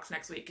restocks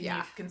next week.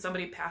 Can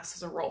somebody pass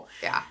us a roll?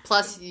 Yeah.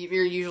 Plus,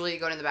 you're usually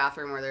going to the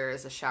bathroom where there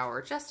is a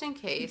shower, just in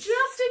case.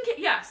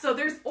 Yeah. So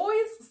there's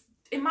always,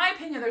 in my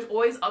opinion, there's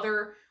always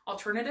other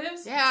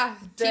alternatives. Yeah.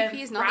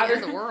 TP is not the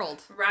end of the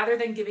world. Rather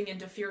than giving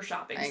into fear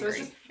shopping. So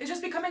it's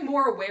just becoming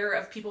more aware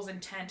of people's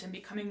intent and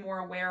becoming more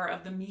aware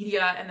of the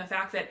media and the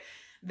fact that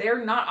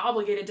they're not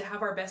obligated to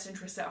have our best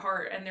interests at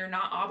heart, and they're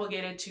not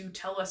obligated to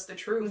tell us the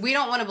truth. We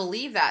don't want to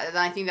believe that, and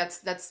I think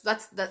that's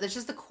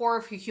just the core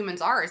of who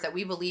humans are, is that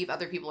we believe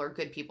other people are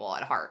good people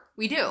at heart.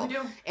 We do.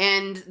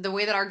 And the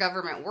way that our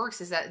government works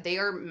is that they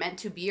are meant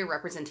to be a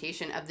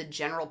representation of the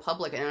general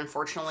public, and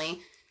unfortunately,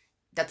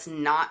 that's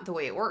not the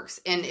way it works.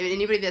 And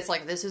anybody that's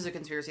this is a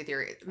conspiracy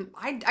theory,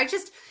 I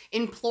just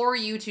implore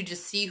you to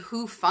just see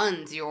who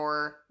funds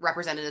your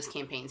representatives'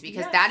 campaigns,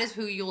 because that is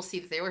who you'll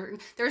see that they were.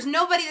 There's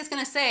nobody that's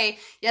going to say,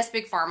 yes,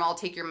 Big Pharma, I'll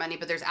take your money,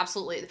 but there's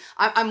absolutely,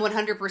 I'm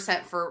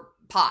 100% for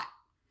pot.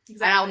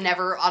 Exactly. And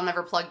I'll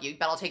never plug you,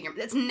 but I'll take your,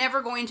 it's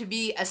never going to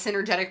be a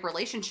synergetic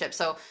relationship.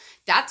 So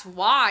that's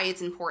why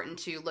it's important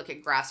to look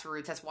at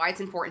grassroots. That's why it's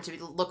important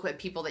to look at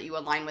people that you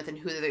align with and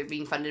who they're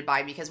being funded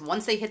by, because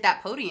once they hit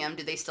that podium,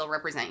 do they still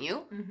represent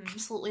you? Mm-hmm.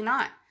 Absolutely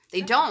not.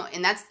 They don't.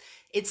 And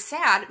it's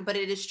sad, but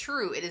it is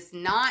true. It is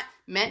not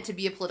meant to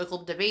be a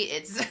political debate.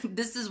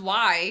 This is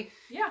why.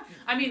 Yeah.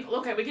 I mean,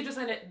 okay, we could just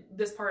end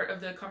this part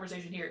of the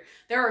conversation here.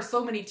 There are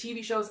so many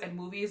TV shows and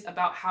movies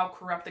about how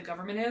corrupt the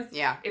government is.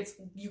 Yeah.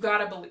 You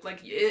gotta believe,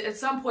 at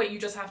some point you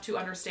just have to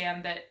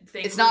understand that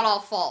things. It's not all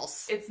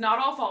false. It's not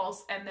all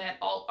false, and that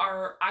all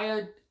are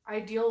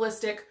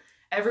idealistic,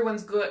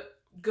 everyone's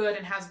good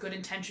and has good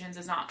intentions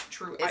is not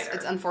true either.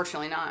 It's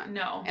unfortunately not.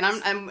 No.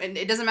 And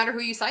it doesn't matter who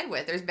you side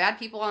with. There's bad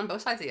people on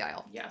both sides of the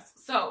aisle. Yes.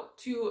 So,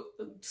 to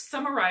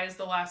summarize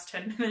the last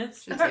 10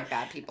 minutes. Shouldn't say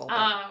bad people,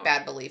 but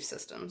bad belief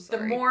systems.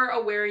 Sorry. The more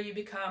aware you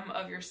become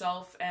of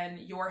yourself and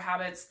your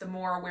habits, the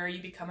more aware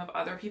you become of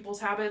other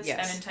people's habits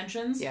and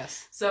intentions.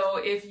 Yes. So,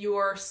 if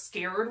you're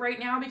scared right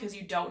now because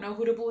you don't know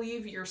who to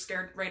believe, you're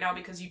scared right now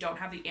because you don't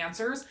have the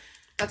answers.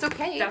 That's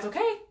okay. That's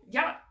okay.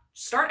 Yeah.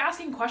 Start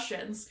asking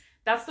questions.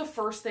 That's the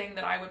first thing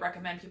that I would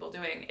recommend people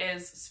doing,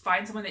 is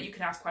find someone that you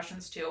can ask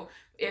questions to.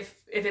 If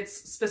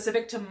it's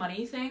specific to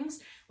money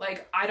things,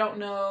 I don't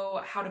know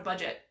how to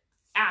budget,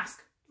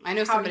 ask. I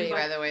know somebody,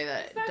 by the way,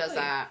 that does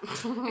that.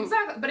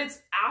 Exactly. But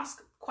it's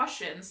ask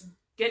questions.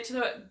 Get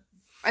to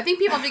I think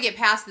people have to get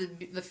past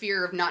the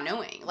fear of not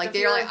knowing. Like,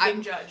 they're like,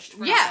 I'm judged.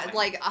 For yeah, not knowing.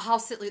 like, how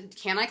silly,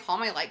 can I call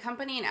my light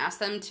company and ask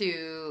them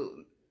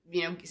to,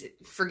 you know,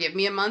 forgive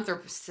me a month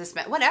or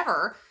suspend,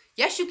 whatever.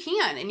 Yes, you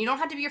can. And you don't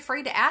have to be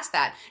afraid to ask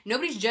that.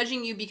 Nobody's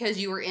judging you because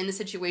you were in the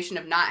situation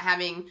of not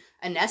having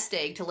a nest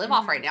egg to live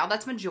off right now.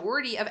 That's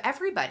majority of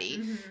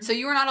everybody. So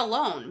you are not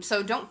alone.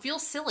 So don't feel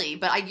silly.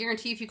 But I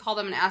guarantee if you call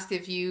them and ask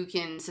if you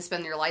can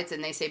suspend your lights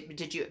and they say,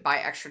 did you buy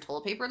extra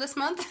toilet paper this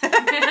month?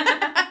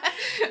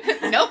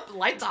 Nope,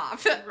 lights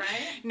off.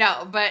 Right?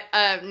 No, but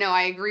no,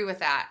 I agree with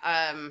that.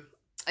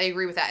 I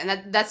agree with that.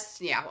 And that's,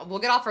 yeah, we'll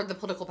get off of the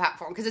political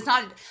platform because it's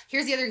not,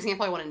 here's the other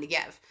example I wanted to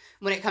give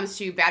when it comes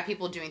to bad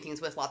people doing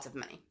things with lots of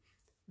money.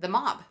 The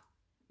mob.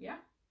 Yeah.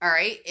 All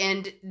right.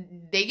 And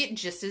they get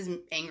just as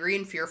angry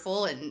and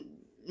fearful and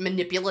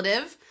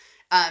manipulative.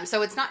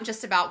 So it's not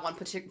just about one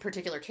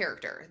particular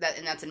character,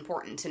 and that's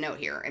important to note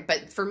here.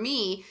 But for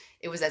me,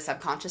 it was that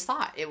subconscious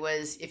thought. It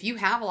was, if you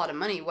have a lot of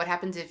money, what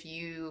happens if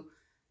you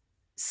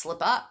slip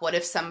up? What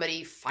if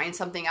somebody finds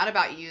something out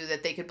about you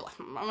that they could,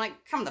 I'm like,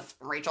 come the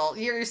Rachel,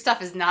 your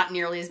stuff is not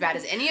nearly as bad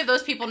as any of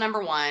those people,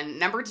 number one.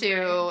 Number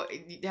two,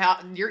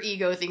 your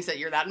ego thinks that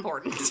you're that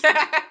important.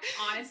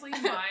 Honestly,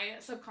 my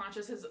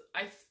subconscious is,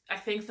 I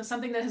think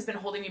something that has been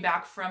holding me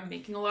back from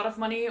making a lot of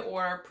money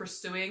or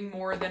pursuing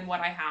more than what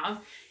I have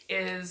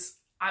is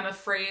I'm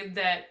afraid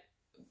that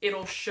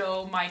it'll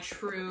show my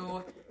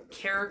true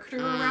character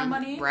around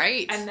money.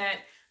 Right. And that,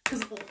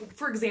 because,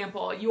 for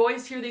example, you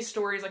always hear these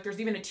stories, like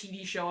there's even a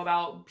TV show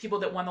about people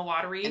that won the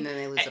lottery. And then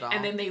they lose it all.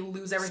 And then they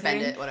lose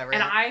everything. Spend it, whatever.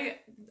 And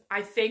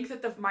I think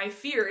that my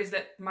fear is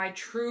that my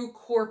true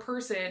core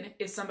person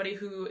is somebody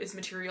who is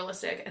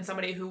materialistic and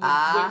somebody who would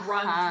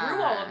run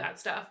through all of that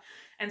stuff.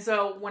 And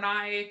so when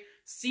I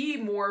see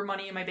more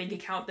money in my bank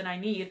account than I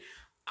need,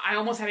 I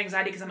almost have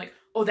anxiety because I'm like,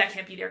 oh, that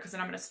can't be there because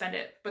then I'm going to spend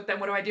it. But then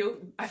what do?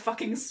 I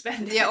fucking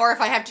spend it. Yeah, or if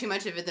I have too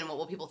much of it, then what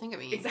will people think of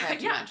me?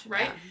 Exactly. Yeah, much.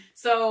 right? Yeah.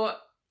 So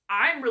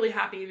I'm really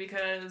happy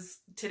because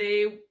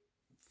today,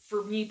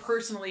 for me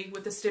personally,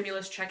 with the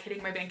stimulus check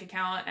hitting my bank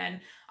account, and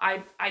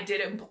I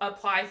did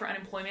apply for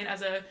unemployment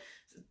as a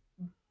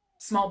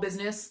small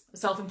business,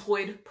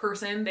 self-employed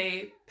person.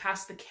 They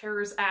passed the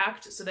CARES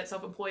Act so that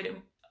self-employed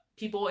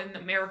people in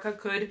America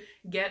could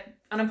get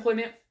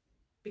unemployment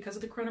because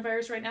of the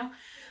coronavirus right now.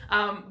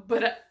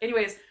 But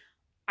anyways,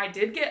 I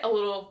did get a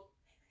little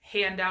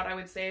handout, I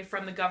would say,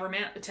 from the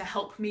government to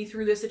help me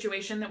through this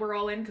situation that we're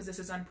all in, because this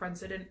is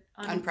unprecedented.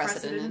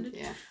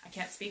 Yeah. I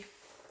can't speak.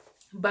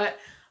 But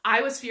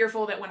I was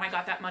fearful that when I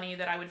got that money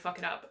that I would fuck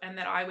it up and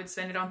that I would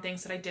spend it on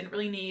things that I didn't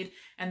really need,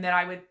 and that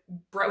I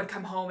would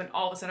come home and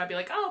all of a sudden I'd be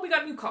like, oh, we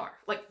got a new car.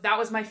 Like, that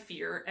was my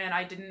fear, and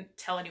I didn't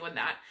tell anyone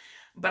that.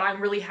 But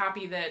I'm really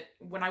happy that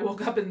when I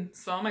woke up and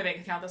saw my bank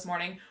account this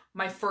morning,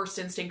 my first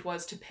instinct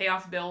was to pay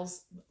off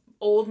bills,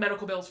 old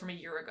medical bills from a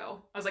year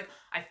ago. I was like,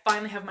 I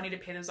finally have money to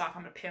pay those off.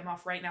 I'm going to pay them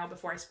off right now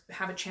before I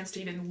have a chance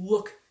to even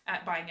look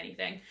at buying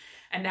anything.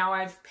 And now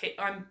I'm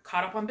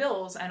caught up on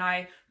bills, and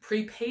I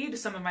prepaid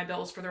some of my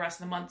bills for the rest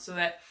of the month so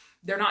that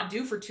they're not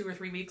due for 2 or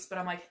 3 weeks. But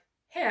I'm like,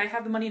 hey, I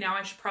have the money now.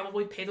 I should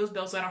probably pay those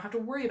bills so I don't have to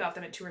worry about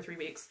them in 2 or 3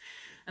 weeks.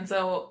 And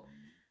so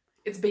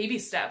it's baby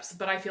steps,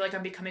 but I feel like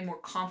I'm becoming more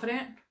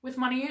confident with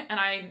money, and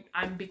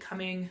I'm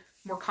becoming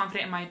more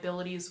confident in my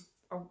abilities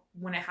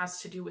when it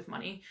has to do with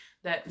money.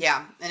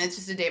 Yeah, and it's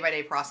just a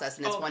day-by-day process,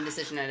 and it's one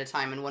decision at a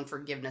time and one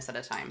forgiveness at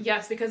a time.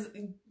 Yes, because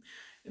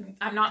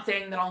I'm not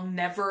saying that I'll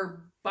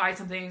never buy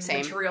something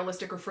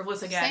materialistic or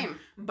frivolous again,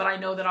 but I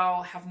know that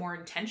I'll have more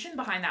intention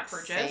behind that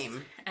purchase,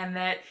 and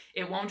that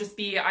it won't just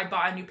be I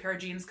bought a new pair of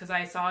jeans because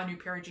I saw a new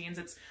pair of jeans.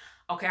 It's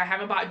okay, I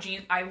haven't bought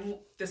jeans.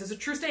 This is a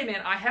true statement.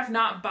 I have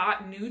not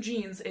bought new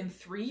jeans in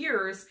 3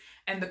 years,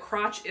 and the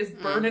crotch is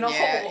burning a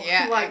hole.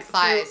 Yeah, like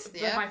thighs.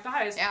 Through my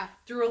thighs. Yeah.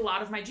 Through a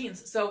lot of my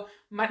jeans. So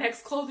my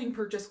next clothing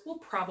purchase will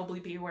probably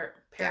be a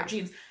pair of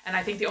jeans. And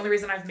I think the only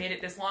reason I've made it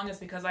this long is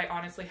because I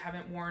honestly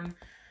haven't worn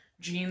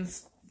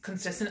jeans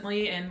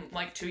consistently in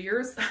like 2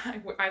 years.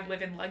 I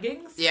live in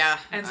leggings. Yeah.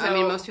 And so I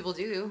mean, most people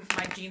do.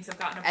 My jeans have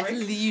gotten a break.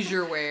 As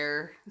leisure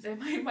wear.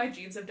 My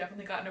jeans have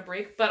definitely gotten a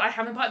break, but I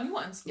haven't bought new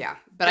ones. Yeah,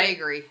 but I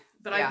agree.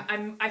 But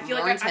I feel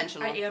more like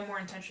intentional. I am more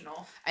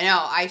intentional. I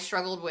know. I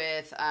struggled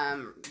with,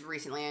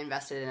 recently I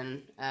invested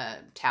in a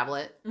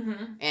tablet,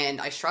 and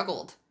I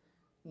struggled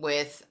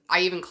with,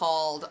 I even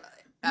called,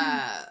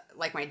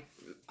 like I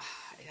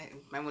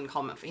wouldn't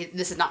call him,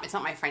 it's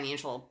not my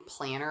financial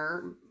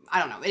planner. I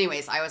don't know.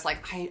 Anyways, I was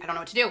like, I don't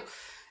know what to do.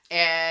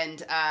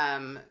 And,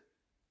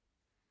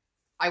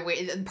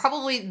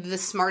 probably the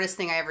smartest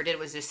thing I ever did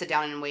was just sit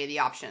down and weigh the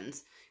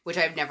options, which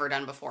I've never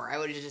done before. I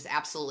would have just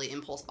absolutely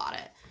impulse bought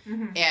it.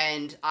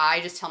 And I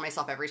just tell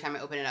myself every time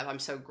I open it up, I'm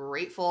so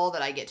grateful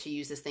that I get to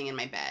use this thing in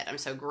my bed. I'm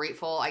so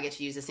grateful I get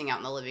to use this thing out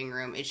in the living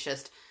room. It's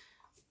just,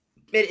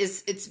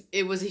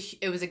 it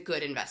was a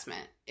good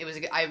investment.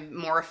 I'm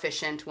more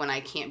efficient when I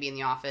can't be in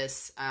the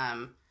office.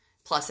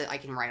 Plus I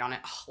can write on it.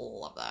 Oh,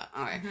 love that.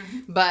 Okay.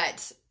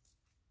 But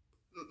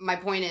my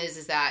point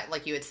is that,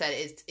 like you had said,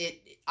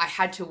 I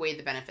had to weigh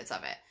the benefits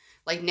of it.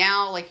 Like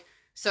now, like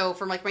So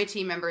for like my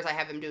team members, I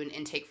have them do an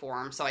intake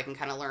form so I can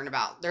kind of learn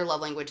about their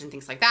love language and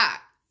things like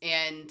that.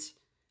 And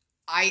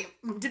I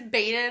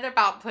debated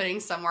about putting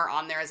somewhere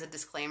on there as a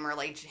disclaimer,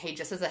 like, hey,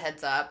 just as a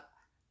heads up,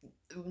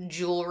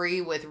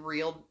 jewelry with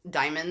real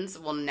diamonds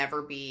will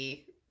never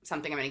be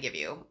something I'm going to give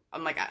you.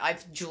 I'm like,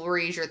 I've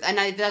jewelry's your, and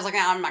I was like,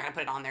 I'm not going to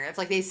put it on there. It's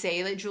like they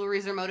say that jewelry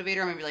is their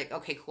motivator. I'm going to be like,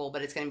 okay, cool,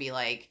 but it's going to be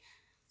like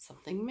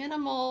something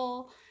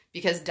minimal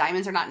because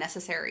diamonds are not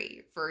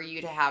necessary for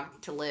you to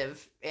have to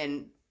live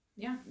in.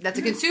 Yeah. That's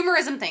a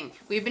consumerism thing.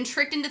 We've been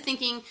tricked into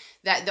thinking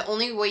that the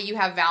only way you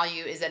have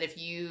value is that if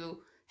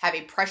you have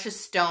a precious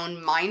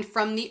stone mined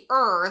from the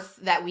earth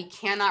that we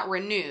cannot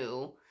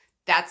renew,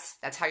 that's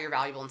how you're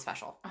valuable and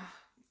special.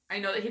 I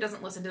know that he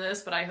doesn't listen to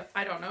this, but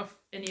I don't know if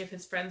any of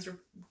his friends or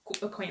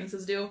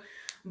acquaintances do.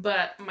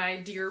 But my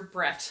dear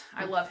Brett,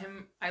 I love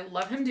him. I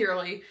love him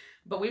dearly.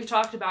 But we've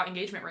talked about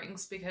engagement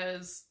rings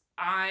because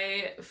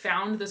I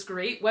found this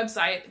great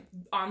website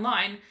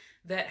online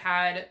that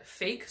had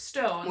fake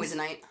stones.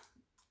 Moissanite.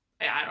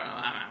 I don't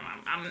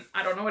know.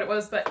 I don't know what it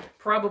was, but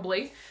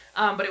probably.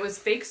 But it was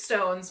fake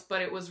stones,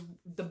 but it was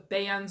the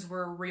bands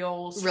were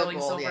real sterling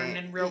gold, silver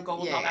and real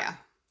gold and all that.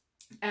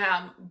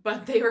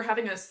 But they were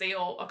having a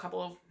sale a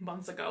couple of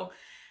months ago,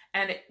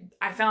 and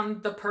I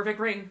found the perfect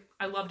ring.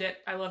 I loved it.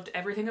 I loved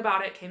everything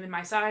about it. Came in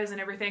my size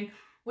and everything.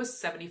 Was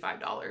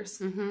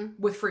 $75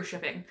 with free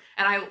shipping,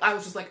 and I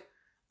was just like,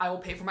 I will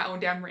pay for my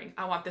own damn ring.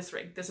 I want this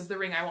ring. This is the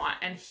ring I want.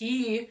 And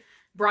he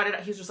brought it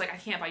up. He was just like, I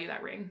can't buy you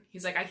that ring.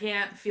 He's like, I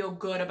can't feel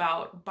good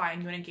about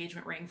buying you an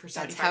engagement ring for $75.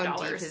 That's how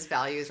deep his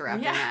values wrapped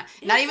in that.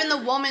 Yeah. Not even the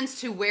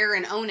woman's to wear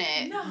and own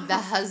it. No. The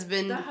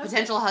husband,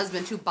 potential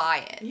husband to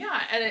buy it.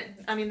 Yeah,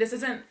 and this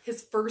isn't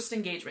his first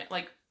engagement.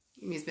 Like,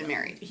 he's been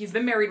married. He's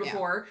been married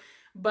before,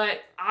 but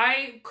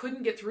I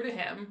couldn't get through to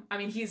him. I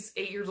mean, he's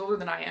 8 years older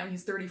than I am.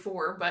 He's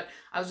 34, but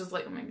I was just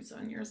like, oh, maybe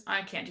 7 years.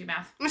 I can't do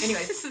math.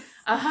 Anyways,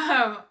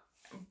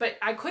 but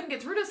I couldn't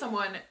get through to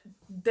someone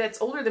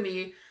that's older than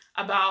me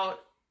about.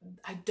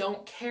 I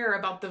don't care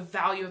about the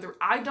value of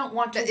I don't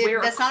want to wear.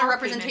 That's not a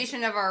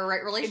representation of our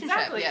relationship.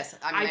 Exactly. Yes,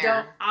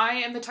 I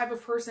am the type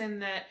of person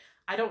that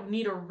I don't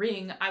need a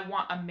ring. I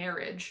want a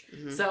marriage.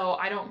 So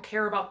I don't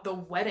care about the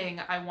wedding.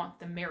 I want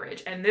the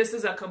marriage. And this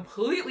is a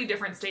completely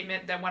different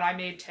statement than what I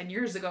made 10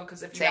 years ago.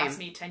 Because if you asked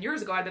me 10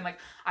 years ago, I'd been like,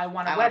 I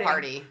want a wedding.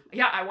 Party.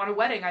 Yeah, I want a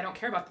wedding. I don't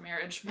care about the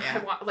marriage.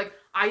 Yeah.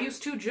 I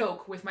used to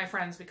joke with my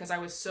friends because I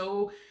was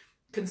so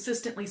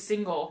consistently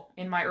single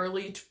in my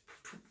early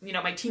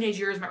my teenage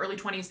years, my early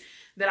 20s,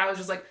 that I was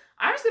just like,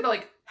 I'm just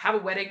gonna have a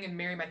wedding and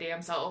marry my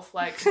damn self.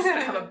 Like, I'm just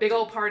gonna have a big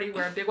old party,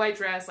 wear a big white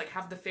dress,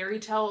 have the fairy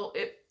tale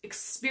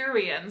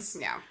experience.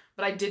 Yeah.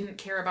 But I didn't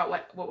care about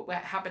what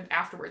happened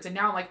afterwards. And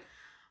now I'm like,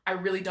 I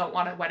really don't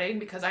want a wedding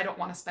because I don't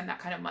want to spend that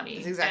kind of money.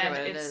 That's exactly and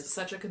what it is. It's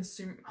such a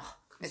consumer.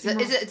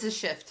 It's a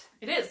shift.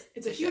 It is.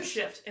 It's a huge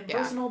shift in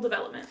personal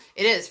development.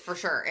 It is, for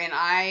sure. And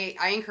I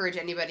encourage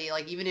anybody,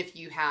 even if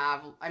you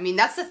have,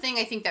 that's the thing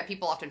I think that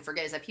people often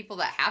forget is that people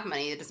that have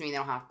money, it doesn't mean they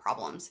don't have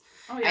problems.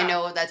 Oh, yeah. I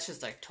know that's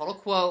just a total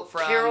quote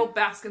from Carol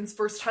Baskin's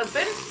first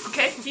husband.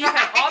 Okay. He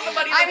had all the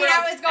money in the world.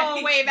 I was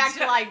going way back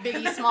to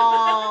Biggie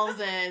Smalls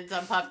and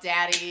some Puff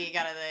Daddy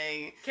kind of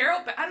thing.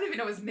 I don't even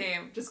know his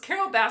name. Just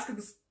Carol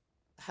Baskin's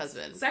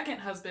husband. Second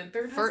husband.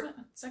 Third husband?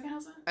 Second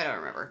husband? I don't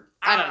remember.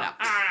 I don't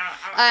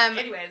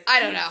know. Anyways. I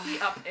don't know. He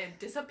up and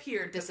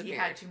disappeared because he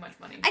had too much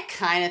money. I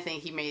kind of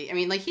think he made...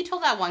 he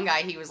told that one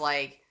guy, he was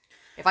like,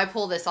 if I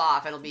pull this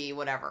off, it'll be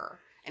whatever.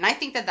 And I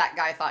think that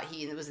guy thought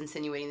he was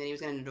insinuating that he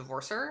was going to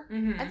divorce her.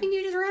 Mm-hmm. I think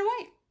he just ran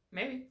away.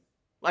 Maybe.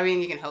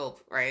 You can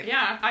hope, right?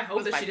 Yeah, I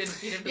hope that she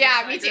didn't.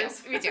 Yeah, me too.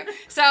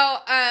 So,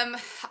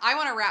 I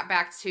want to wrap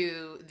back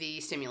to the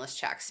stimulus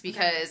checks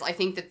because I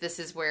think that this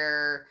is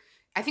where...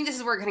 it kind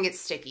of gets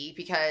sticky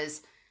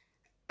because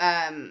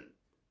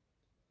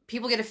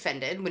people get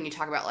offended when you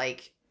talk about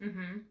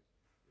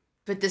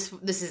but this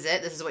is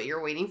it. This is what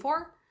you're waiting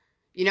for,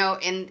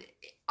 and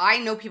I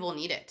know people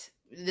need it.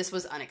 This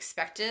was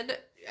unexpected.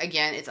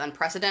 Again, it's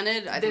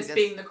unprecedented. This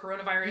being the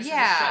coronavirus and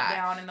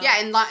the shutdown.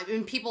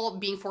 And people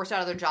being forced out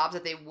of their jobs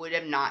that they would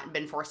have not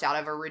been forced out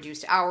of, or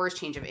reduced hours,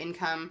 change of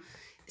income.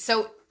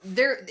 So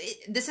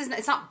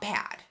it's not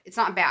bad. It's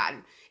not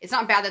bad. It's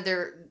not bad that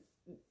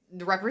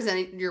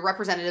your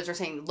representatives are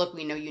saying, look,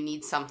 we know you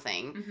need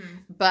something. Mm-hmm.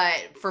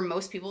 But for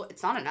most people,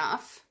 it's not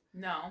enough.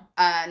 No.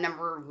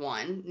 Number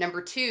one.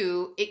 Number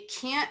two, it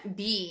can't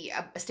be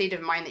a state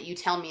of mind that you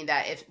tell me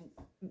that if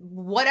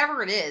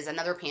whatever it is,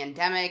 another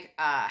pandemic,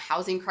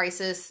 housing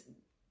crisis,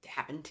 it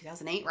happened in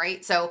 2008,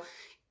 right? So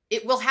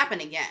it will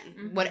happen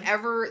again,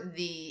 whatever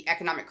the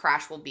economic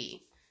crash will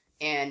be.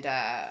 And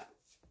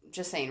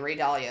just saying, Ray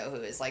Dalio,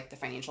 who is the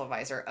financial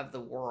advisor of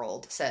the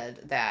world,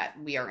 said that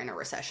we are in a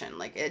recession.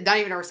 Not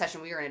even a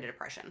recession, we are in a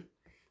depression.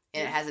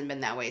 And it hasn't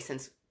been that way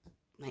since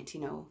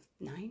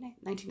 1909,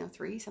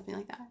 1903, something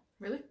like that.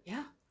 Really?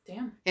 Yeah.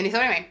 Damn. And so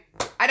anyway,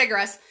 I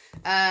digress.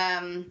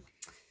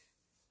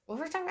 What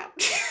were we talking about?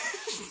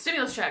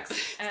 Stimulus checks.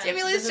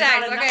 Stimulus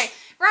checks, okay.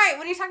 Right,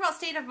 when you talk about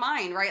state of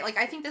mind, right?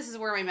 I think this is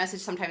where my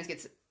message sometimes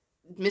gets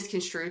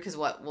misconstrued because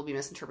what will be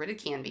misinterpreted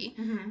can be,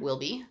 will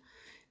be.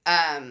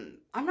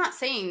 I'm not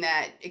saying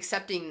that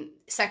accepting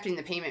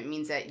the payment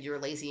means that you're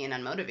lazy and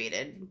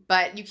unmotivated,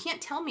 but you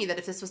can't tell me that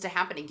if this was to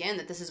happen again,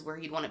 that this is where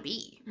you'd want to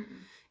be. Mm-hmm.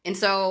 And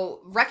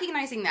so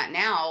recognizing that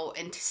now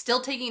and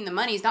still taking the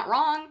money is not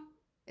wrong.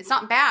 It's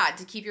not bad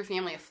to keep your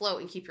family afloat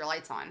and keep your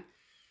lights on.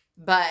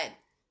 But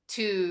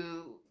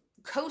to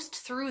coast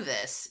through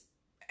this,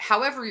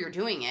 however you're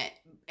doing it,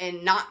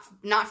 and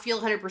not feel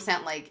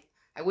 100% like,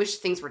 I wish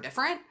things were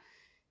different,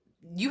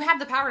 you have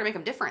the power to make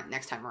them different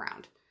next time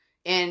around.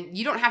 And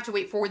you don't have to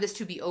wait for this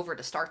to be over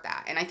to start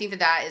that. And I think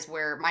that is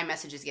where my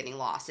message is getting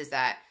lost, is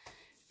that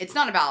it's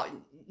not about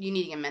you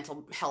needing a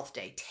mental health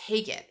day.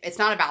 Take it. It's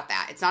not about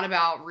that. It's not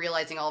about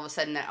realizing all of a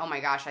sudden that, oh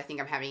my gosh, I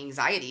think I'm having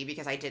anxiety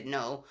because I don't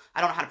know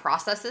how to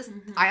process this.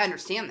 Mm-hmm. I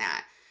understand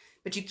that.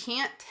 But you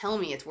can't tell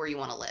me it's where you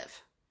want to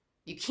live.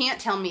 You can't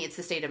tell me it's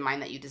the state of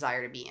mind that you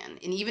desire to be in.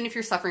 And even if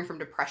you're suffering from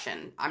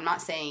depression, I'm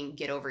not saying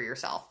get over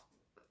yourself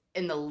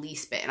in the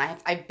least bit. And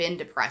I've been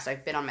depressed.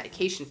 I've been on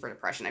medication for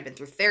depression. I've been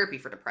through therapy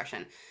for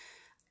depression.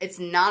 It's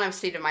not a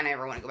state of mind I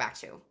ever want to go back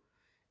to.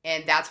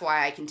 And that's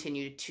why I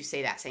continue to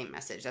say that same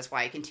message. That's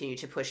why I continue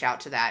to push out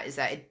to that, is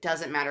that it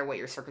doesn't matter what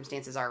your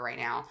circumstances are right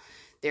now.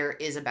 There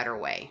is a better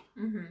way.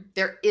 Mm-hmm.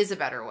 There is a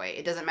better way.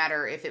 It doesn't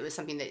matter if it was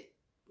something that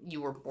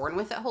you were born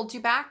with that holds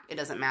you back. It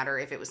doesn't matter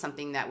if it was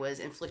something that was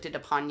inflicted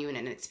upon you in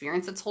an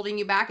experience that's holding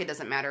you back. It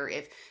doesn't matter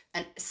if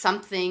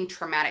something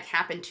traumatic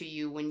happened to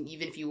you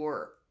even if you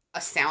were a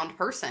sound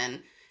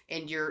person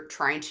and you're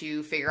trying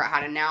to figure out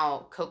how to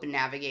now cope and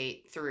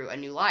navigate through a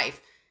new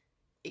life.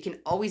 It can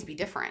always be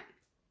different.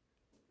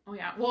 Oh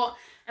yeah. Well,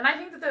 and I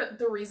think that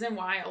the reason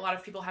why a lot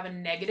of people have a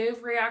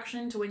negative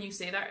reaction to when you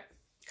say that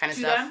kind of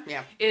to stuff,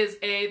 them is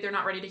they're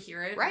not ready to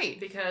hear it. Right.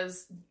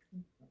 Because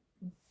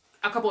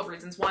a couple of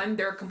reasons. One,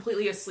 they're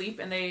completely asleep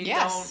and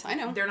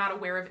they're not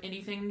aware of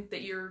anything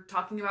that you're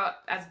talking about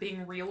as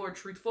being real or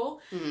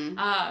truthful.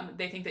 Mm-hmm.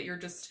 They think that you're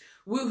just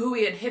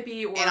woo-hooey and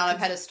hippie or... And on a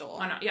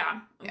pedestal.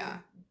 Yeah. Yeah.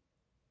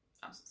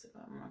 I'm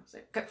not gonna say.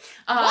 Okay.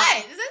 What?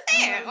 Is it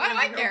there? Why do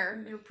I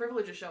care? Your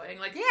privilege is showing.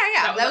 Like,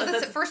 yeah. That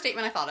was the first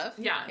statement I thought of.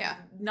 Yeah.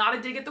 Not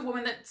a dig at the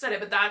woman that said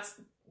it, but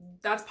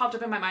that's popped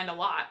up in my mind a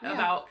lot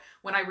about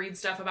when I read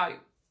stuff about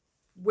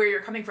where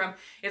you're coming from.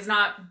 It's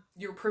not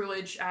your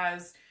privilege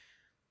as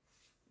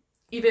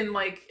even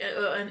like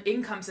an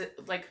income,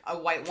 like a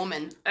white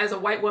woman, as a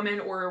white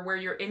woman, or where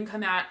your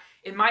income at.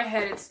 In my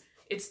head,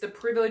 it's the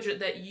privilege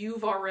that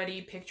you've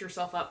already picked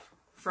yourself up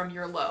from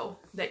your low,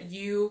 that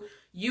you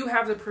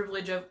have the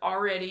privilege of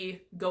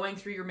already going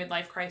through your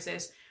midlife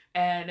crisis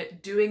and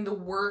doing the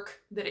work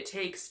that it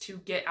takes to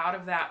get out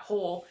of that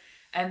hole,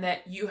 and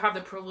that you have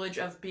the privilege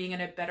of being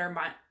in a better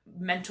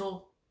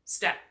mental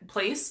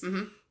place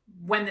mm-hmm.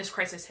 when this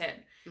crisis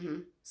hit. Mm-hmm.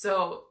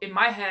 So in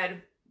my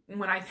head,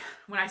 when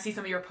I see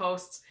some of your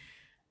posts,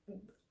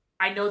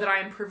 I know that I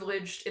am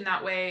privileged in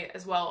that way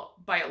as well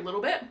by a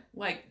little bit.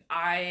 Like,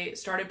 I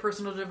started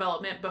personal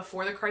development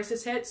before the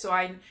crisis hit, so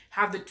I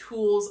have the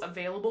tools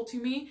available to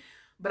me,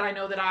 but I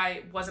know that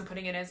I wasn't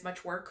putting in as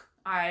much work.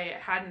 I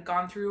hadn't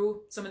gone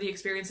through some of the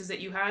experiences that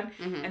you had.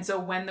 Mm-hmm. And so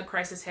when the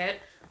crisis hit,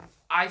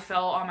 I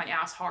fell on my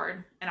ass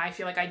hard, and I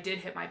feel like I did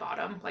hit my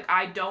bottom. Like,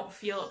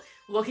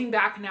 looking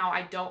back now,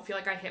 I don't feel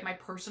like I hit my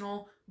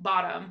personal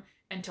bottom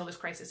until this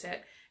crisis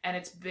hit. And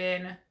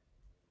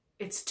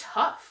it's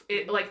tough.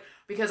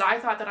 Because I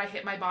thought that I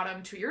hit my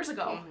bottom 2 years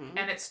ago. Mm-hmm.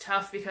 And it's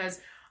tough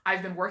because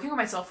I've been working on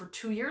myself for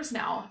 2 years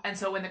now. And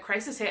so when the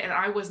crisis hit and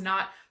I was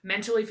not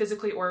mentally,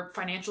 physically, or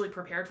financially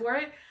prepared for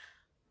it,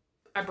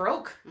 I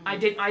broke.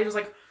 Mm-hmm. I was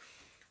like,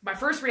 my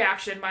first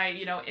reaction, my,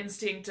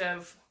 instinct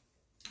of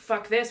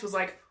fuck this was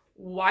like,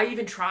 why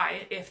even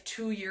try if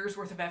 2 years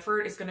worth of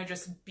effort is going to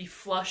just be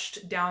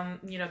flushed down,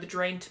 the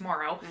drain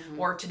tomorrow mm-hmm.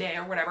 or today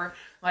or whatever.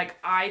 Like,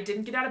 I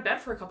didn't get out of bed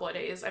for a couple of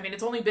days. I mean,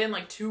 it's only been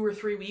like 2 or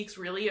 3 weeks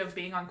really of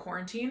being on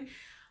quarantine,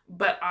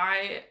 but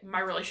my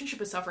relationship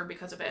has suffered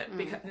because of it.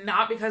 Mm-hmm.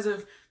 Not because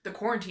of the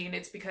quarantine.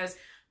 It's because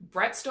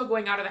Brett's still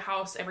going out of the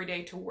house every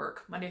day to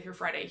work Monday through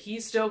Friday.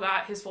 He's still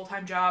got his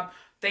full-time job.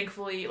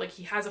 Thankfully, like,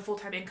 he has a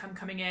full-time income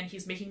coming in.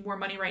 He's making more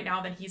money right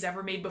now than he's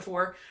ever made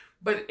before,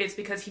 but it's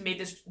because he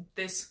made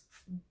this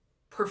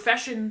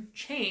profession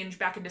change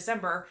back in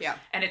December. Yeah.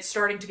 And it's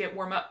starting to get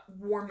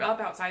warmed up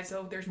outside,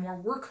 so there's more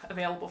work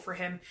available for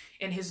him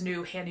in his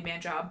new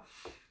handyman job.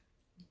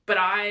 But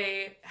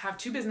I have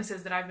 2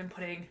 businesses that I've been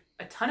putting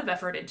a ton of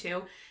effort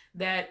into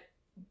that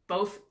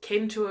both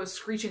came to a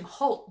screeching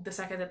halt the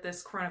second that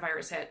this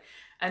coronavirus hit.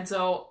 And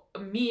so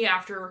me,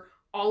 after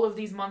all of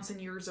these months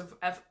and years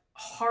of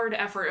hard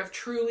effort of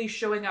truly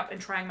showing up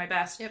and trying my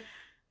best, yep.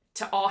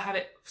 to all have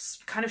it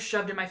kind of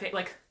shoved in my face,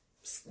 like,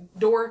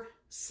 door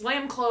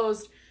slam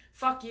closed,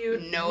 fuck you.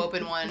 No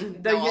open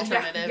one, no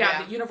alternative.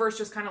 Yeah, the universe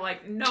just kind of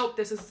like, nope,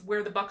 this is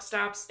where the buck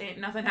stops. Ain't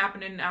nothing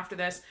happening after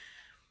this.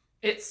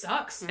 It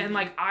sucks. Mm-hmm. And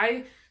like,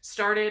 I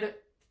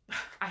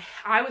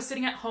was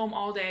sitting at home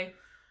all day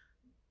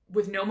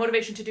with no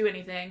motivation to do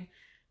anything,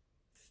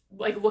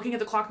 like looking at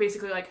the clock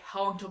basically like,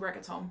 how long till Brett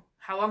gets home?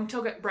 How long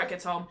till Brett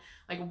gets home?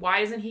 Like, why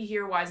isn't he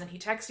here? Why isn't he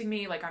texting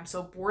me? Like, I'm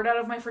so bored out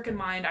of my freaking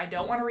mind. I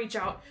don't want to reach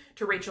out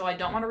to Rachel. I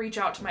don't want to reach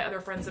out to my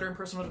other friends that are in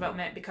personal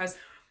development because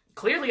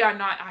clearly I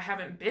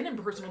haven't been in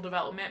personal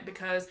development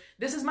because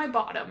this is my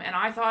bottom. And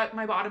I thought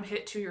my bottom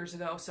hit 2 years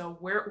ago. So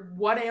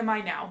what am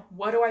I now?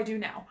 What do I do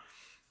now?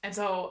 And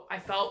so I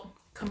felt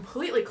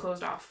completely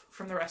closed off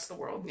from the rest of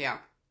the world. Yeah.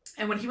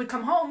 And when he would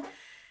come home,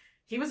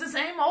 he was the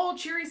same old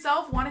cheery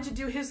self, wanted to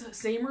do his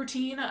same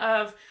routine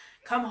of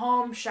come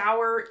home,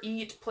 shower,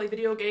 eat, play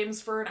video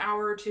games for an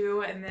hour or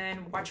two, and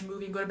then watch a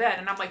movie and go to bed.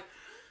 And I'm like,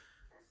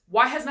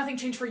 why has nothing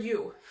changed for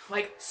you?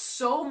 Like,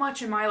 so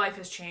much in my life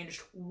has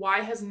changed. Why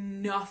has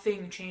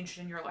nothing changed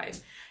in your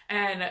life?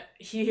 And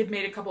he had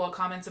made a couple of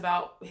comments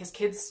about his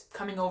kids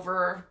coming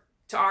over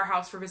to our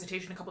house for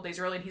visitation a couple days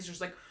early, and he's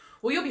just like,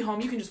 well, you'll be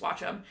home, you can just watch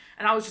them.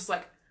 And I was just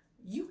like,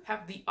 you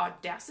have the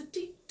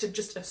audacity to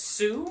just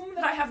assume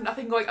that I have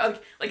nothing going on?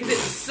 Like, is it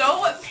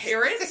so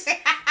apparent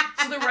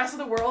to the rest of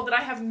the world that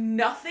I have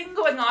nothing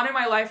going on in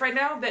my life right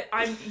now that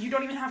you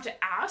don't even have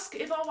to ask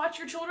if I'll watch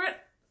your children?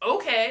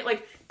 Okay,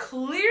 like,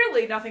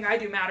 clearly nothing I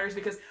do matters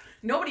because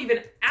nobody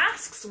even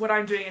asks what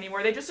I'm doing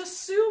anymore. They just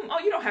assume, oh,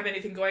 you don't have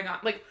anything going on.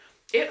 Like,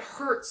 it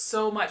hurt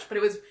so much, but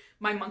it was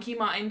my monkey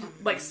mind,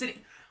 like,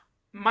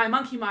 my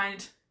monkey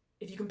mind,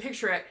 if you can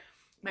picture it,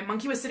 my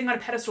monkey was sitting on a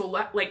pedestal,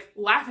 like,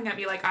 laughing at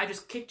me, like, I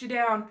just kicked you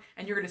down,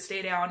 and you're going to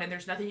stay down, and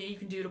there's nothing that you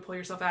can do to pull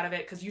yourself out of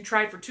it, because you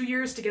tried for 2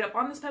 years to get up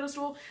on this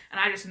pedestal,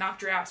 and I just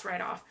knocked your ass right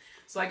off.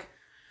 It's like,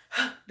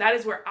 that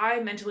is where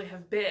I mentally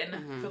have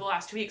been for the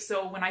last 2 weeks.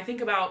 So when I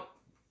think about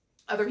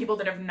other people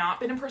that have not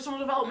been in personal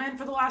development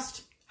for the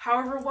last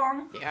however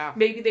long,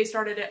 maybe they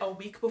started it a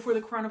week before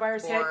the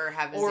coronavirus hit, or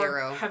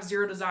have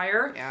zero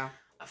desire. Yeah.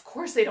 Of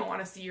course they don't want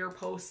to see your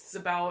posts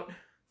about,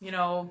 you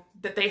know,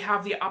 that they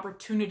have the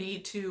opportunity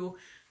to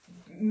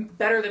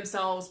better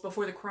themselves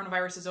before the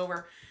coronavirus is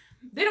over.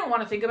 They don't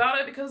want to think about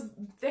it because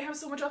they have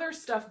so much other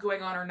stuff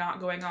going on or not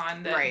going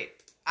on. Right.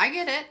 I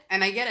get it.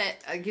 And I get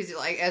it. Because,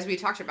 like, as we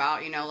talked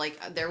about, you know,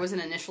 like, there was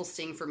an initial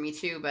sting for me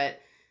too, but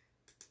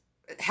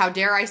how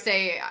dare I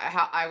say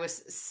how I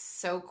was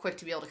so quick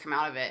to be able to come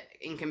out of it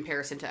in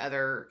comparison to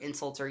other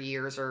insults or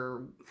years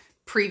or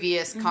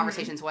previous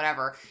conversations,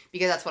 whatever,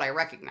 because that's what I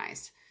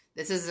recognized.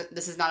 This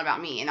is not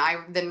about me. And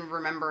I then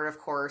remembered, of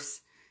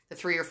course, the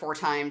 3 or 4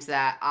 times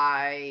that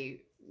I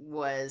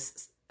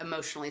was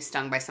emotionally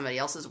stung by somebody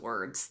else's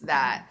words.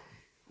 That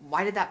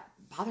why did that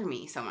bother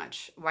me so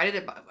much?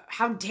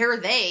 How dare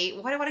they?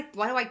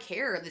 Why do I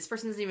care? This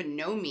person doesn't even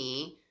know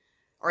me,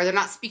 or they're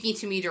not speaking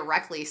to me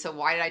directly. So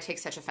why did I take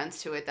such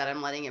offense to it that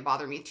I'm letting it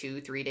bother me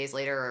 2-3 days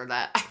later, or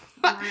that,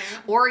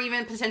 or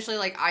even potentially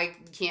like I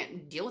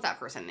can't deal with that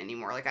person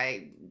anymore.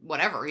 Like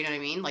whatever, you know what I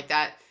mean? Like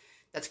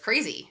that's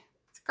crazy.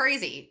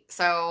 Crazy.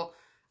 So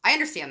I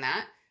understand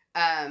that.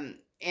 And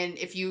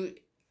if you,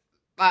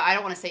 I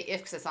don't want to say if,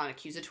 because it's not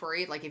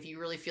accusatory. Like, if you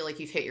really feel like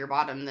you've hit your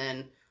bottom,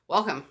 then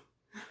welcome.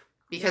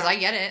 Because I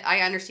get it. I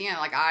understand.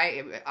 Like,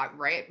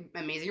 right,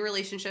 amazing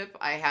relationship.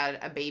 I had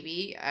a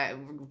baby,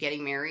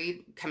 getting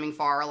married, coming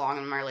far along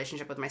in my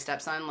relationship with my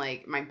stepson.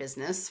 Like, my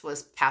business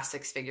was past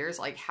 6 figures.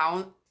 Like,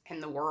 how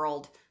in the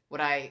world would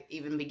I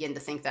even begin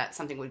to think that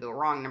something would go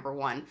wrong, number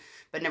one.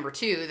 But number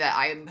two, that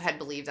I had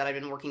believed that I'd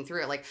been working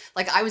through it. Like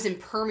I was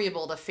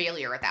impermeable to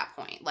failure at that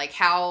point. Like,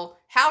 how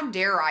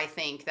dare I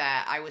think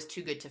that I was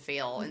too good to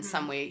fail in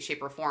some way,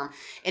 shape, or form.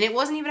 And it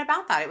wasn't even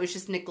about that. It was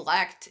just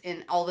neglect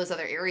in all those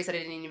other areas that I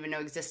didn't even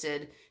know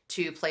existed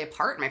to play a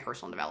part in my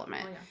personal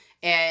development. Oh,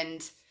 yeah.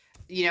 And,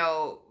 you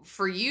know,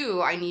 for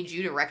you, I need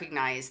you to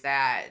recognize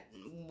that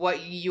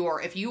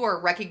if you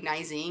are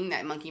recognizing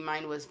that monkey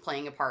mind was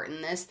playing a part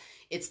in this,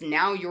 it's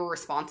now your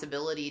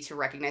responsibility to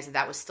recognize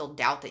that was still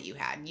doubt that you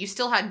had. You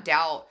still had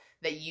doubt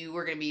that you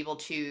were going to be able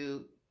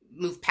to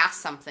move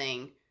past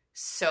something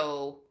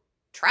so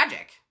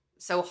tragic,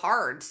 so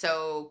hard,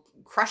 so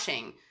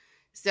crushing.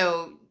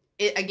 So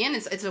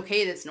it's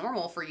okay that it's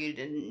normal for you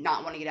to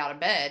not want to get out of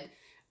bed,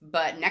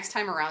 but next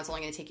time around, it's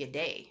only going to take you a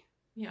day.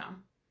 Yeah.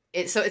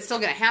 So it's still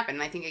going to happen.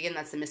 And I think, again,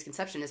 that's the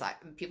misconception is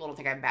people don't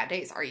think I have bad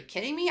days. Are you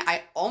kidding me?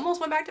 I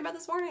almost went back to bed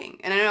this morning.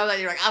 And I know that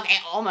you're like, okay,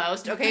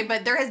 almost. Okay,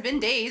 but there has been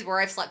days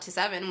where I've slept to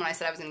 7 when I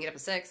said I was going to get up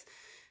at 6.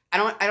 I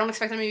don't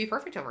expect them to be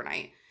perfect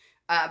overnight.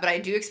 But I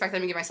do expect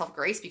them to give myself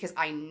grace because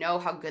I know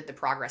how good the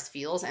progress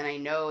feels. And I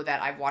know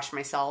that I've watched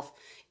myself,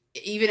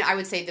 even I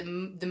would say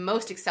the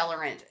most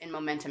accelerant in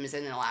momentum is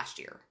in the last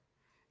year.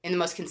 And the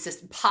most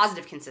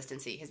positive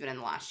consistency has been in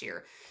the last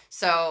year.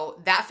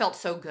 So that felt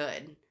so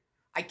good.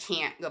 I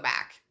can't go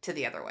back to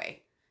the other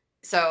way.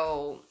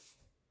 So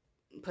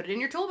put it in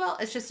your tool belt.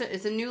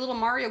 It's a new little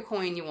Mario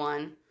coin you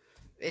won.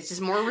 It's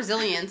just more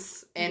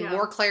resilience and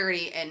more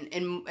clarity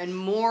and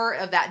more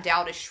of that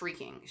doubt is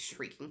shrinking. It's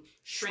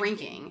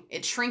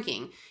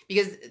shrinking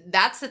because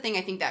that's the thing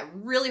I think that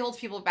really holds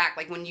people back.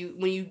 Like when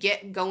you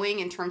get going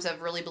in terms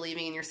of really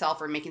believing in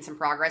yourself or making some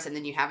progress and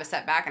then you have a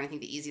setback. And I think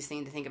the easiest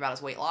thing to think about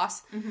is weight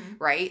loss,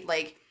 right?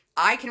 Like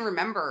I can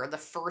remember the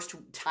first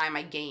time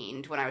I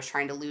gained when I was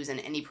trying to lose in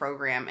any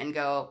program and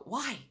go,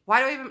 why? Why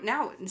do I even,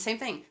 now, the same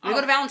thing. I'm going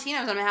to go to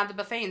Valentino's and I'm going to have the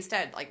buffet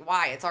instead. Like,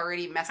 why? It's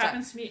already messed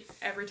Happens up. to me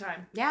every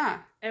time. Yeah.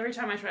 Every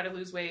time I try to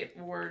lose weight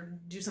or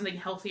do something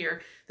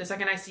healthier, the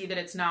second I see that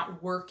it's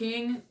not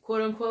working,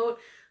 quote unquote,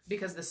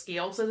 because the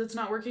scale says it's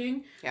not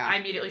working, I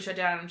immediately shut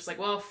down. I'm just like,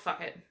 well,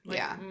 fuck it.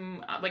 Like,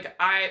 like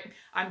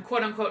I'm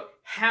quote unquote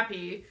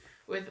happy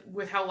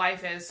with how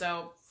life is,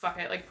 so fuck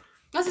it. Like,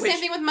 that's the same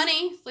thing with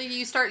money. Like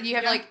you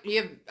have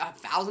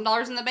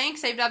 $1,000 in the bank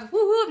saved up.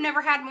 Woohoo! I've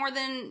never had more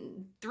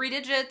than 3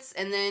 digits,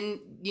 and then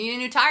you need a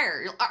new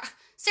tire.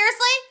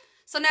 Seriously?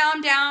 So now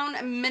I'm down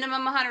a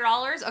minimum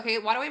 $100. Okay,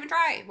 why do I even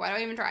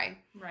try?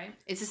 Right.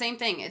 It's the same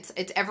thing. It's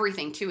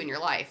everything too in your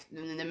life.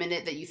 And the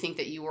minute that you think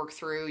that you work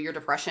through your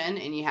depression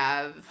and you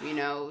have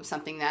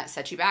something that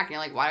sets you back, and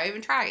you're like, why do I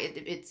even try?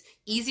 It's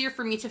easier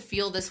for me to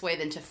feel this way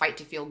than to fight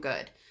to feel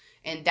good,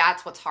 and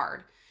that's what's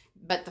hard.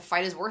 But the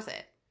fight is worth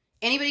it.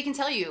 Anybody can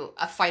tell you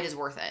a fight is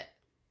worth it.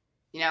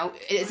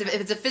 If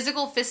it's a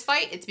physical fist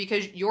fight, it's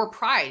because your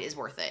pride is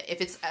worth it.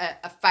 If it's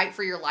a fight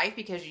for your life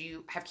because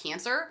you have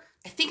cancer,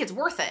 I think it's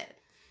worth it.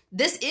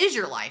 This is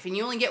your life, and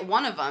you only get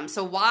one of them.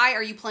 So why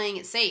are you playing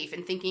it safe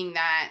and thinking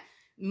that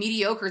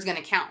mediocre is going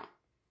to count?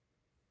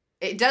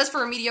 It does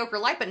for a mediocre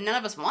life, but none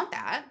of us want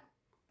that.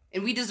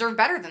 And we deserve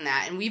better than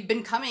that. And we've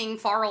been coming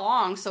far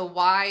along, so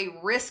why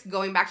risk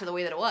going back to the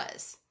way that it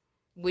was?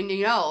 When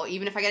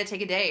even if I got to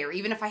take a day, or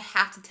even if I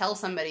have to tell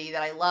somebody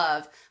that I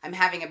love I'm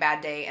having a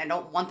bad day, and I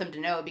don't want them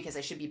to know because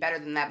I should be better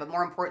than that, but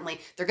more importantly,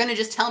 they're going to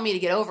just tell me to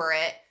get over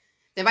it.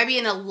 They might be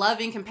in a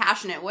loving,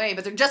 compassionate way,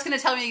 but they're just going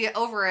to tell me to get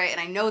over it, and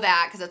I know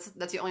that because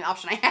that's the only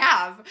option I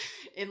have,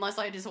 unless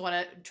I just want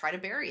to try to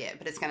bury it,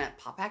 but it's going to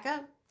pop back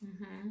up.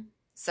 Mm-hmm.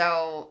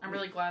 So I'm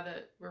really glad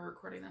that we're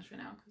recording this right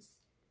now, because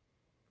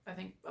I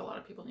think a lot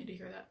of people need to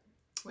hear that.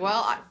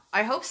 Well,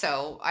 I hope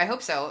so.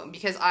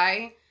 Because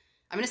I'm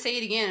going to say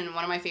it again.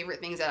 One of my favorite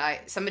things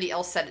that somebody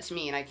else said it to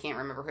me, and I can't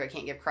remember who, I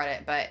can't give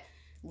credit, but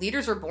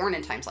leaders are born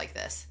in times like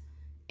this.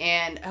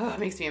 And it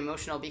makes me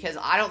emotional, because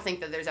I don't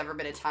think that there's ever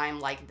been a time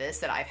like this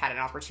that I've had an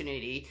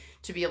opportunity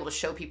to be able to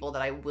show people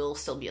that I will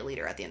still be a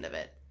leader at the end of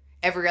it.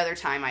 Every other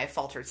time I have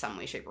faltered some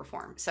way, shape, or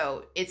form.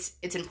 So it's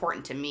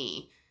important to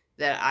me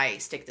that I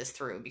stick this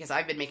through, because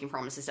I've been making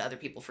promises to other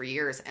people for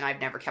years, and I've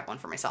never kept one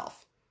for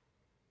myself.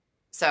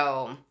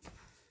 So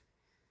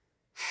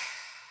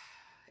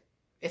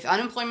if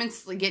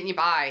unemployment's getting you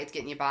by, it's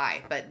getting you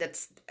by. But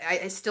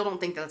I still don't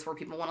think that's where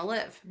people want to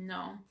live.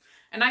 No.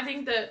 And I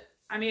think that,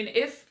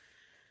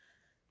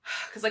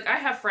 because I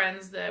have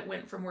friends that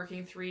went from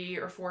working 3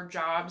 or 4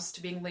 jobs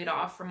to being laid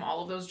off from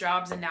all of those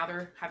jobs, and now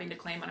they're having to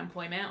claim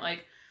unemployment.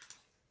 Like,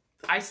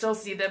 I still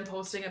see them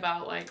posting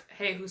about, like,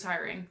 hey, who's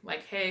hiring?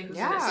 Like, hey, who's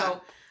doing it?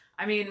 So,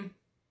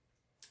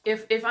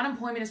 if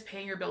unemployment is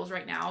paying your bills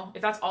right now,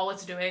 if that's all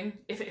it's doing,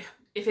 if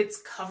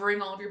it's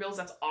covering all of your bills,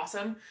 that's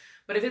awesome.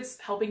 But if it's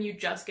helping you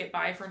just get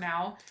by for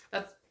now,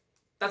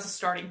 that's a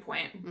starting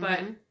point. Mm-hmm.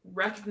 But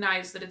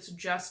recognize that it's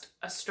just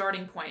a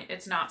starting point.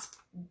 It's not.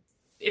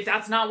 If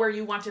that's not where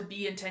you want to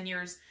be in 10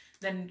 years,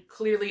 then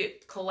clearly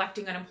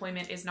collecting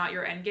unemployment is not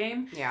your end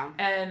game. Yeah.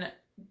 And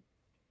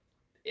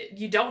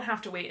you don't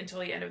have to wait until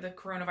the end of the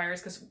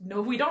coronavirus, because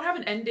we don't have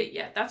an end date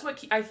yet. That's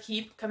what I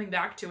keep coming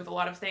back to with a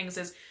lot of things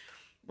is,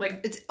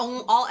 like, it's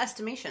all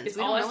estimations. It's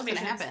all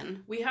estimations. What's gonna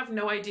happen. We have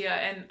no idea.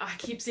 And I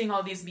keep seeing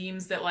all these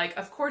memes that, like,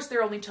 of course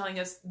they're only telling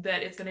us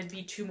that it's going to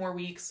be 2 more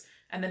weeks.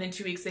 And then in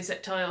 2 weeks, they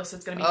tell us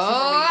it's going to be 2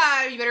 more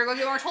weeks. You better go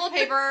get more toilet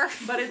paper.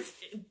 But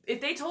if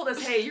they told us,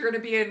 hey, you're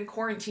going to be in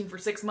quarantine for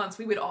 6 months,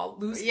 we would all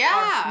lose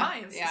our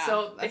minds. Yeah,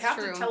 so they have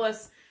to tell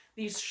us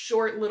these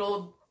short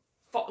little,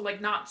 like,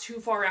 not too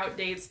far out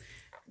dates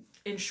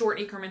in short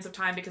increments of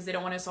time, because they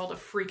don't want us all to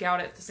freak out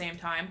at the same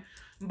time.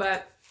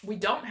 But we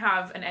don't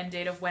have an end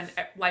date of when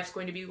life's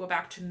going to go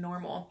back to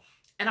normal.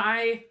 And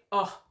I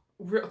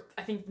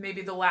think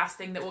maybe the last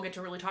thing that we'll get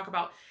to really talk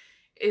about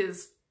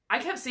is, I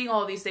kept seeing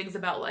all of these things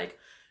about, like,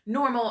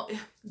 normal,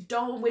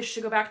 don't wish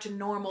to go back to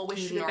normal,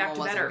 wish to get back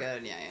to better.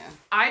 Good. Yeah.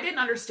 I didn't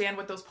understand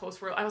what those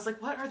posts were. I was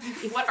like, what are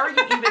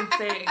you even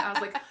saying? I was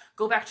like,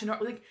 go back to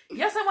normal. Like,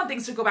 yes, I want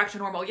things to go back to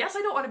normal. Yes,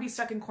 I don't want to be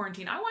stuck in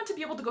quarantine. I want to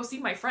be able to go see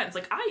my friends.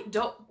 Like,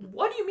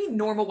 what do you mean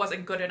normal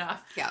wasn't good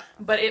enough? Yeah.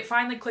 But it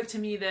finally clicked to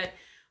me that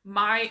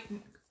my,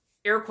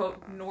 air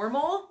quote,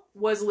 normal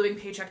was living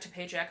paycheck to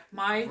paycheck.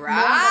 My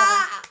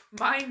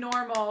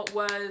normal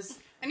was...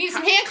 I need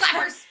some hand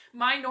clappers.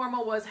 My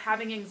normal was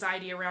having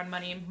anxiety around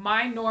money.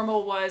 My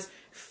normal was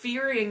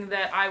fearing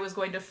that I was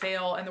going to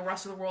fail and the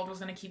rest of the world was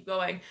going to keep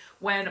going,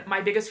 when my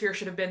biggest fear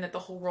should have been that the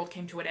whole world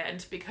came to an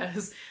end,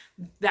 because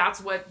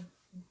that's what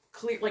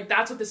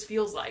this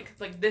feels like.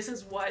 Like, this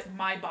is what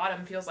my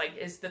bottom feels like,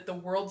 is that the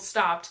world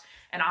stopped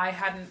and I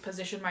hadn't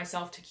positioned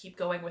myself to keep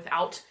going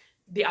without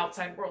the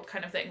outside world,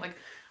 kind of thing. Like,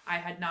 I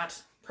had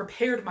not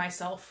prepared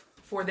myself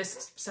for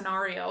this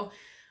scenario.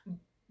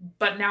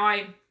 But now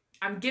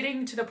I'm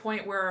getting to the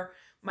point where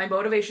my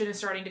motivation is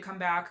starting to come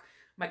back.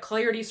 My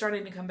clarity is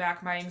starting to come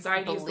back. My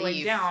anxiety is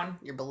going down.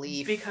 Your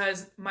belief.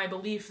 Because my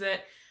belief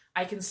that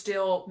I can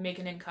still make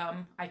an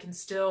income. I can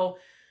still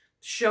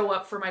show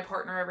up for my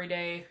partner every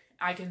day.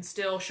 I can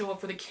still show up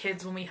for the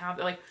kids when we have,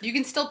 like... You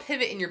can still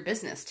pivot in your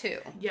business, too.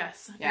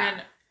 Yes. Yeah.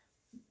 And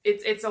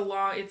it's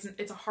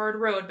a hard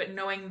road, but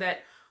knowing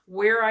that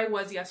where I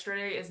was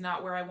yesterday is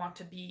not where I want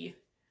to be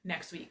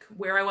next week.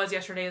 Where I was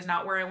yesterday is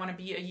not where I want to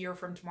be a year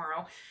from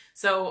tomorrow.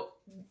 So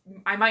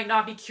I might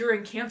not be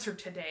curing cancer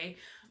today,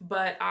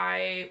 but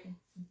I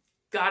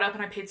got up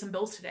and I paid some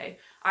bills today.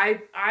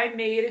 I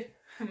made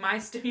my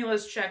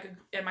stimulus check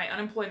and my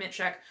unemployment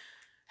check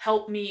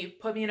help me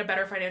put me in a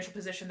better financial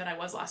position than I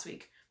was last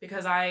week.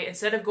 Because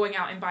instead of going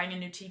out and buying a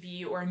new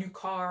TV or a new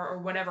car or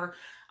whatever,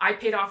 I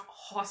paid off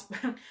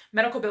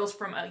medical bills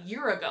from a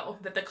year ago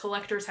that the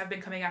collectors have been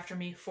coming after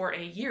me for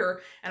a year.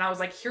 And I was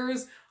like,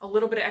 here's a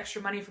little bit of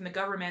extra money from the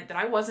government that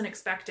I wasn't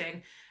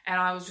expecting. And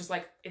I was just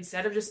like,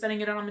 instead of just spending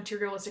it on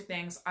materialistic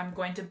things, I'm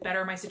going to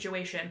better my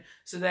situation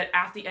so that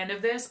at the end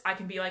of this, I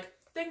can be like,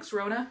 thanks,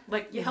 Rona.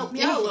 Like, you helped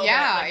me out a little bit.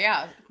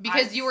 Yeah.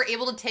 Because you were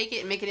able to take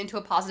it and make it into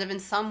a positive in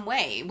some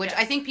way, which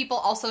I think people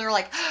also are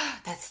like, oh,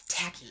 that's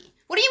tacky.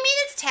 What do you mean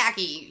it's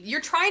tacky?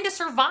 You're trying to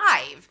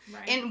survive.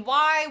 Right. And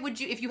why would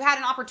you, if you had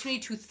an opportunity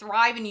to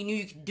thrive and you knew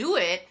you could do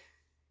it,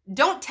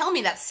 don't tell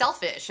me that's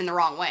selfish in the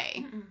wrong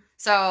way. Mm-mm.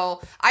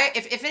 So,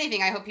 if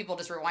anything, I hope people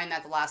just rewind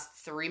that the last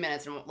 3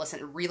 minutes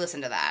and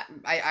re-listen to that.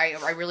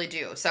 I really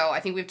do. So, I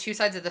think we have two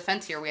sides of the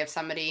fence here. We have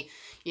somebody,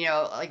 you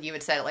know, like you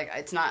had said, like,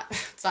 it's not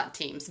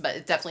teams, but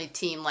it's definitely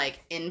team, like,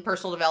 in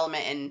personal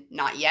development and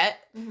not yet,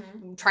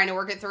 trying to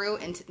work it through,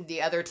 and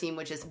the other team,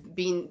 which is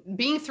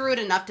being through it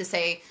enough to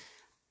say,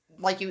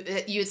 like you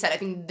had said, I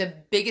think the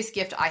biggest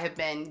gift I have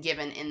been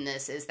given in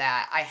this is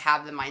that I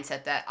have the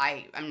mindset that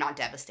I'm not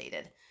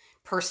devastated.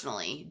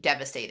 Personally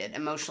devastated,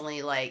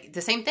 emotionally, like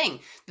the same thing.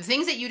 The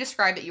things that you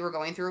described that you were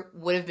going through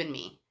would have been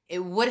me. It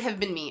would have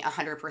been me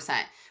 100%.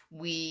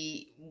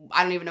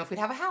 I don't even know if we'd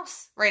have a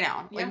house right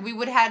now. Yeah. Like we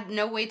would have had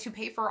no way to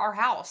pay for our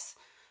house.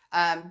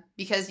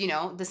 Because, you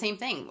know, the same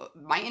thing.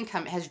 My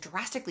income has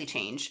drastically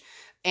changed.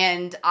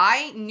 And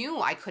I knew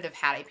I could have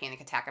had a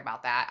panic attack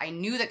about that. I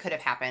knew that could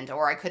have happened.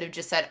 Or I could have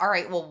just said, all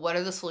right, well, what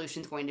are the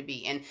solutions going to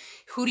be? And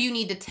who do you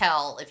need to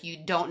tell if you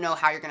don't know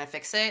how you're going to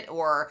fix it?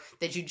 Or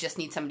that you just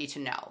need somebody to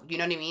know? You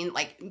know what I mean?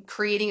 Like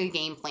creating a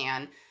game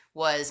plan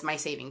was my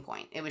saving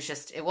point. It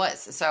was.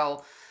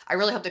 So I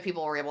really hope that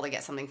people were able to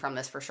get something from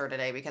this for sure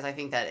today. Because I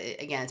think that,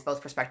 again, it's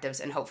both perspectives.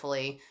 And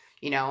hopefully,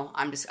 you know,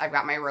 I've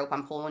got my rope,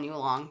 I'm pulling you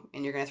along,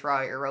 and you're going to throw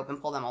out your rope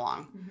and pull them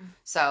along. Mm-hmm.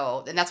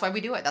 So, and that's why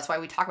we do it. That's why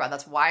we talk about it.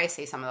 That's why I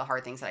say some of the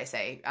hard things that I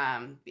say.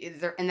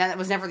 And that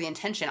was never the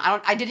intention.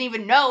 I didn't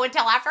even know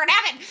until after it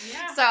happened.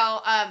 Yeah.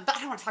 So, but I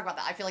don't want to talk about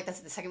that. I feel like that's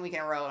the second week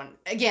in a row. And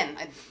again,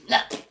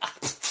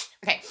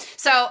 okay.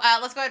 So,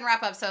 let's go ahead and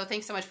wrap up. So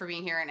thanks so much for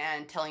being here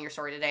and telling your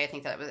story today. I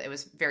think that it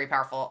was very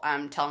powerful.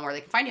 Tell them where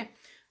they can find you.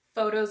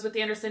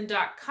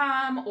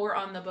 Photoswiththeanderson.com or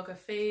on the Book of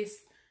Face.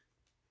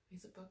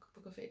 Is it Book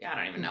of Face? Yeah, I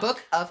don't even know.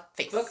 Book of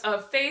Face. Book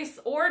of Face,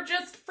 or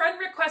just friend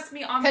request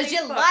me on Facebook. Because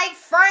you like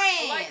friends.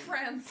 I like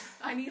friends.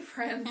 I need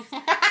friends.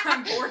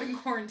 I'm bored in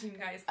quarantine,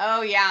 guys.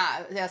 Oh,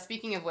 yeah.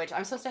 Speaking of which,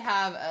 I'm supposed to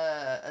have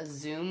a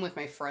Zoom with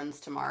my friends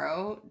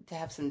tomorrow to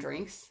have some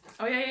drinks.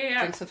 Oh,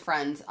 yeah. Drinks with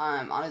friends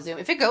on a Zoom.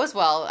 If it goes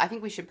well, I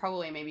think we should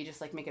probably maybe just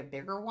like make a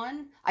bigger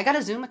one. I got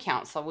a Zoom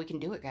account, so we can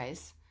do it,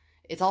 guys.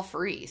 It's all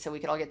free, so we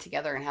could all get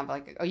together and have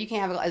like, you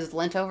can't have, is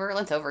Lent over?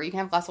 Lent's over. You can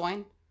have a glass of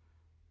wine?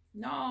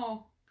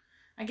 No.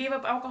 I gave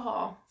up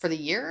alcohol. For the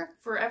year?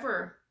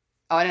 Forever.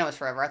 Oh, I didn't know it was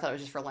forever. I thought it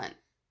was just for Lent.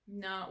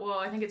 No, well,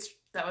 I think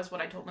that was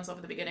what I told myself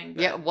at the beginning.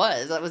 Yeah, it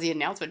was. That was the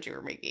announcement you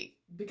were making.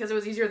 Because it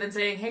was easier than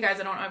saying, hey guys,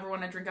 I don't ever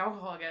want to drink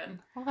alcohol again.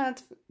 Well,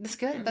 that's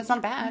good. That's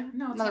not bad.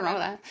 No, it's nothing wrong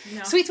with bad. that.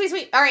 No. Sweet.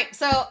 All right.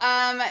 So,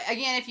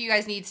 again, if you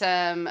guys need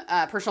some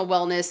personal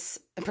development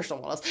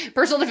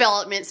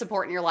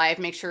support in your life,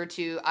 make sure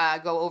to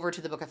go over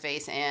to the Book of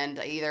Face and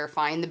either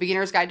find the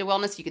Beginner's Guide to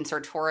Wellness. You can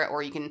search for it,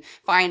 or you can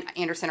find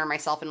Anderson or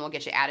myself, and we'll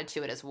get you added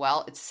to it as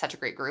well. It's such a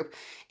great group.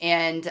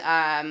 And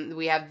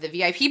we have the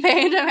VIP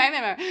page.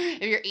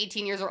 If you're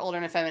 18 years or older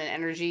and a feminine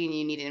energy and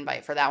you need an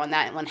invite for that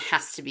one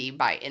has to be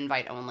by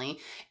invite only.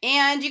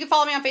 And you can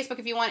follow me on Facebook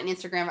if you want, and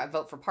Instagram at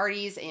Vote for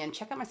Parties, and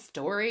check out my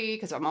story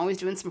because I'm always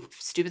doing some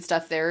stupid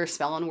stuff there,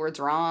 spelling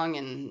words wrong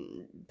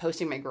and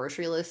posting my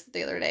grocery list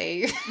the other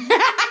day.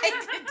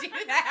 I did do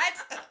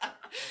that.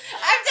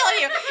 I'm telling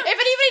you, if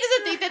anybody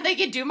doesn't think that they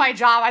can do my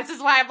job, this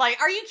is why I'm like,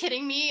 are you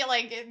kidding me?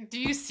 Like, do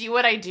you see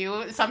what I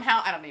do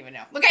somehow? I don't even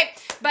know. Okay,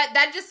 but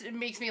that just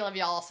makes me love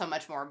y'all so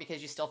much more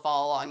because you still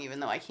follow along even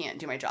though I can't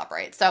do my job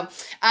right. So,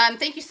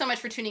 thank you so much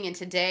for tuning in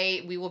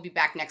today. We will be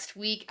back next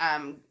week.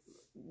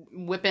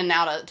 Whipping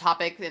out a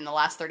topic in the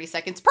last 30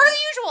 seconds per the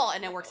usual,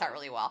 and it works out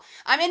really well.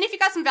 And if you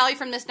got some value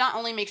from this, not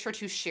only make sure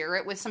to share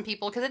it with some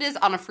people because it is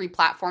on a free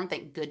platform,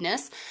 thank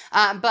goodness,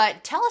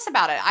 but tell us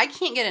about it. I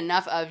can't get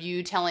enough of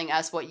you telling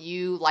us what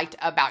you liked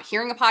about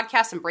hearing a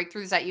podcast and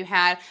breakthroughs that you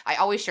had. I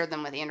always share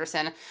them with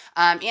Anderson.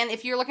 And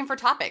if you're looking for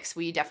topics,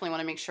 we definitely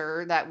want to make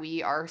sure that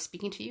we are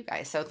speaking to you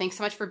guys. So thanks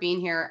so much for being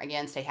here.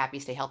 Again, stay happy,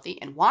 stay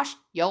healthy, and wash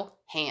your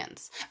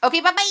hands.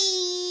 Okay,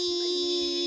 bye-bye.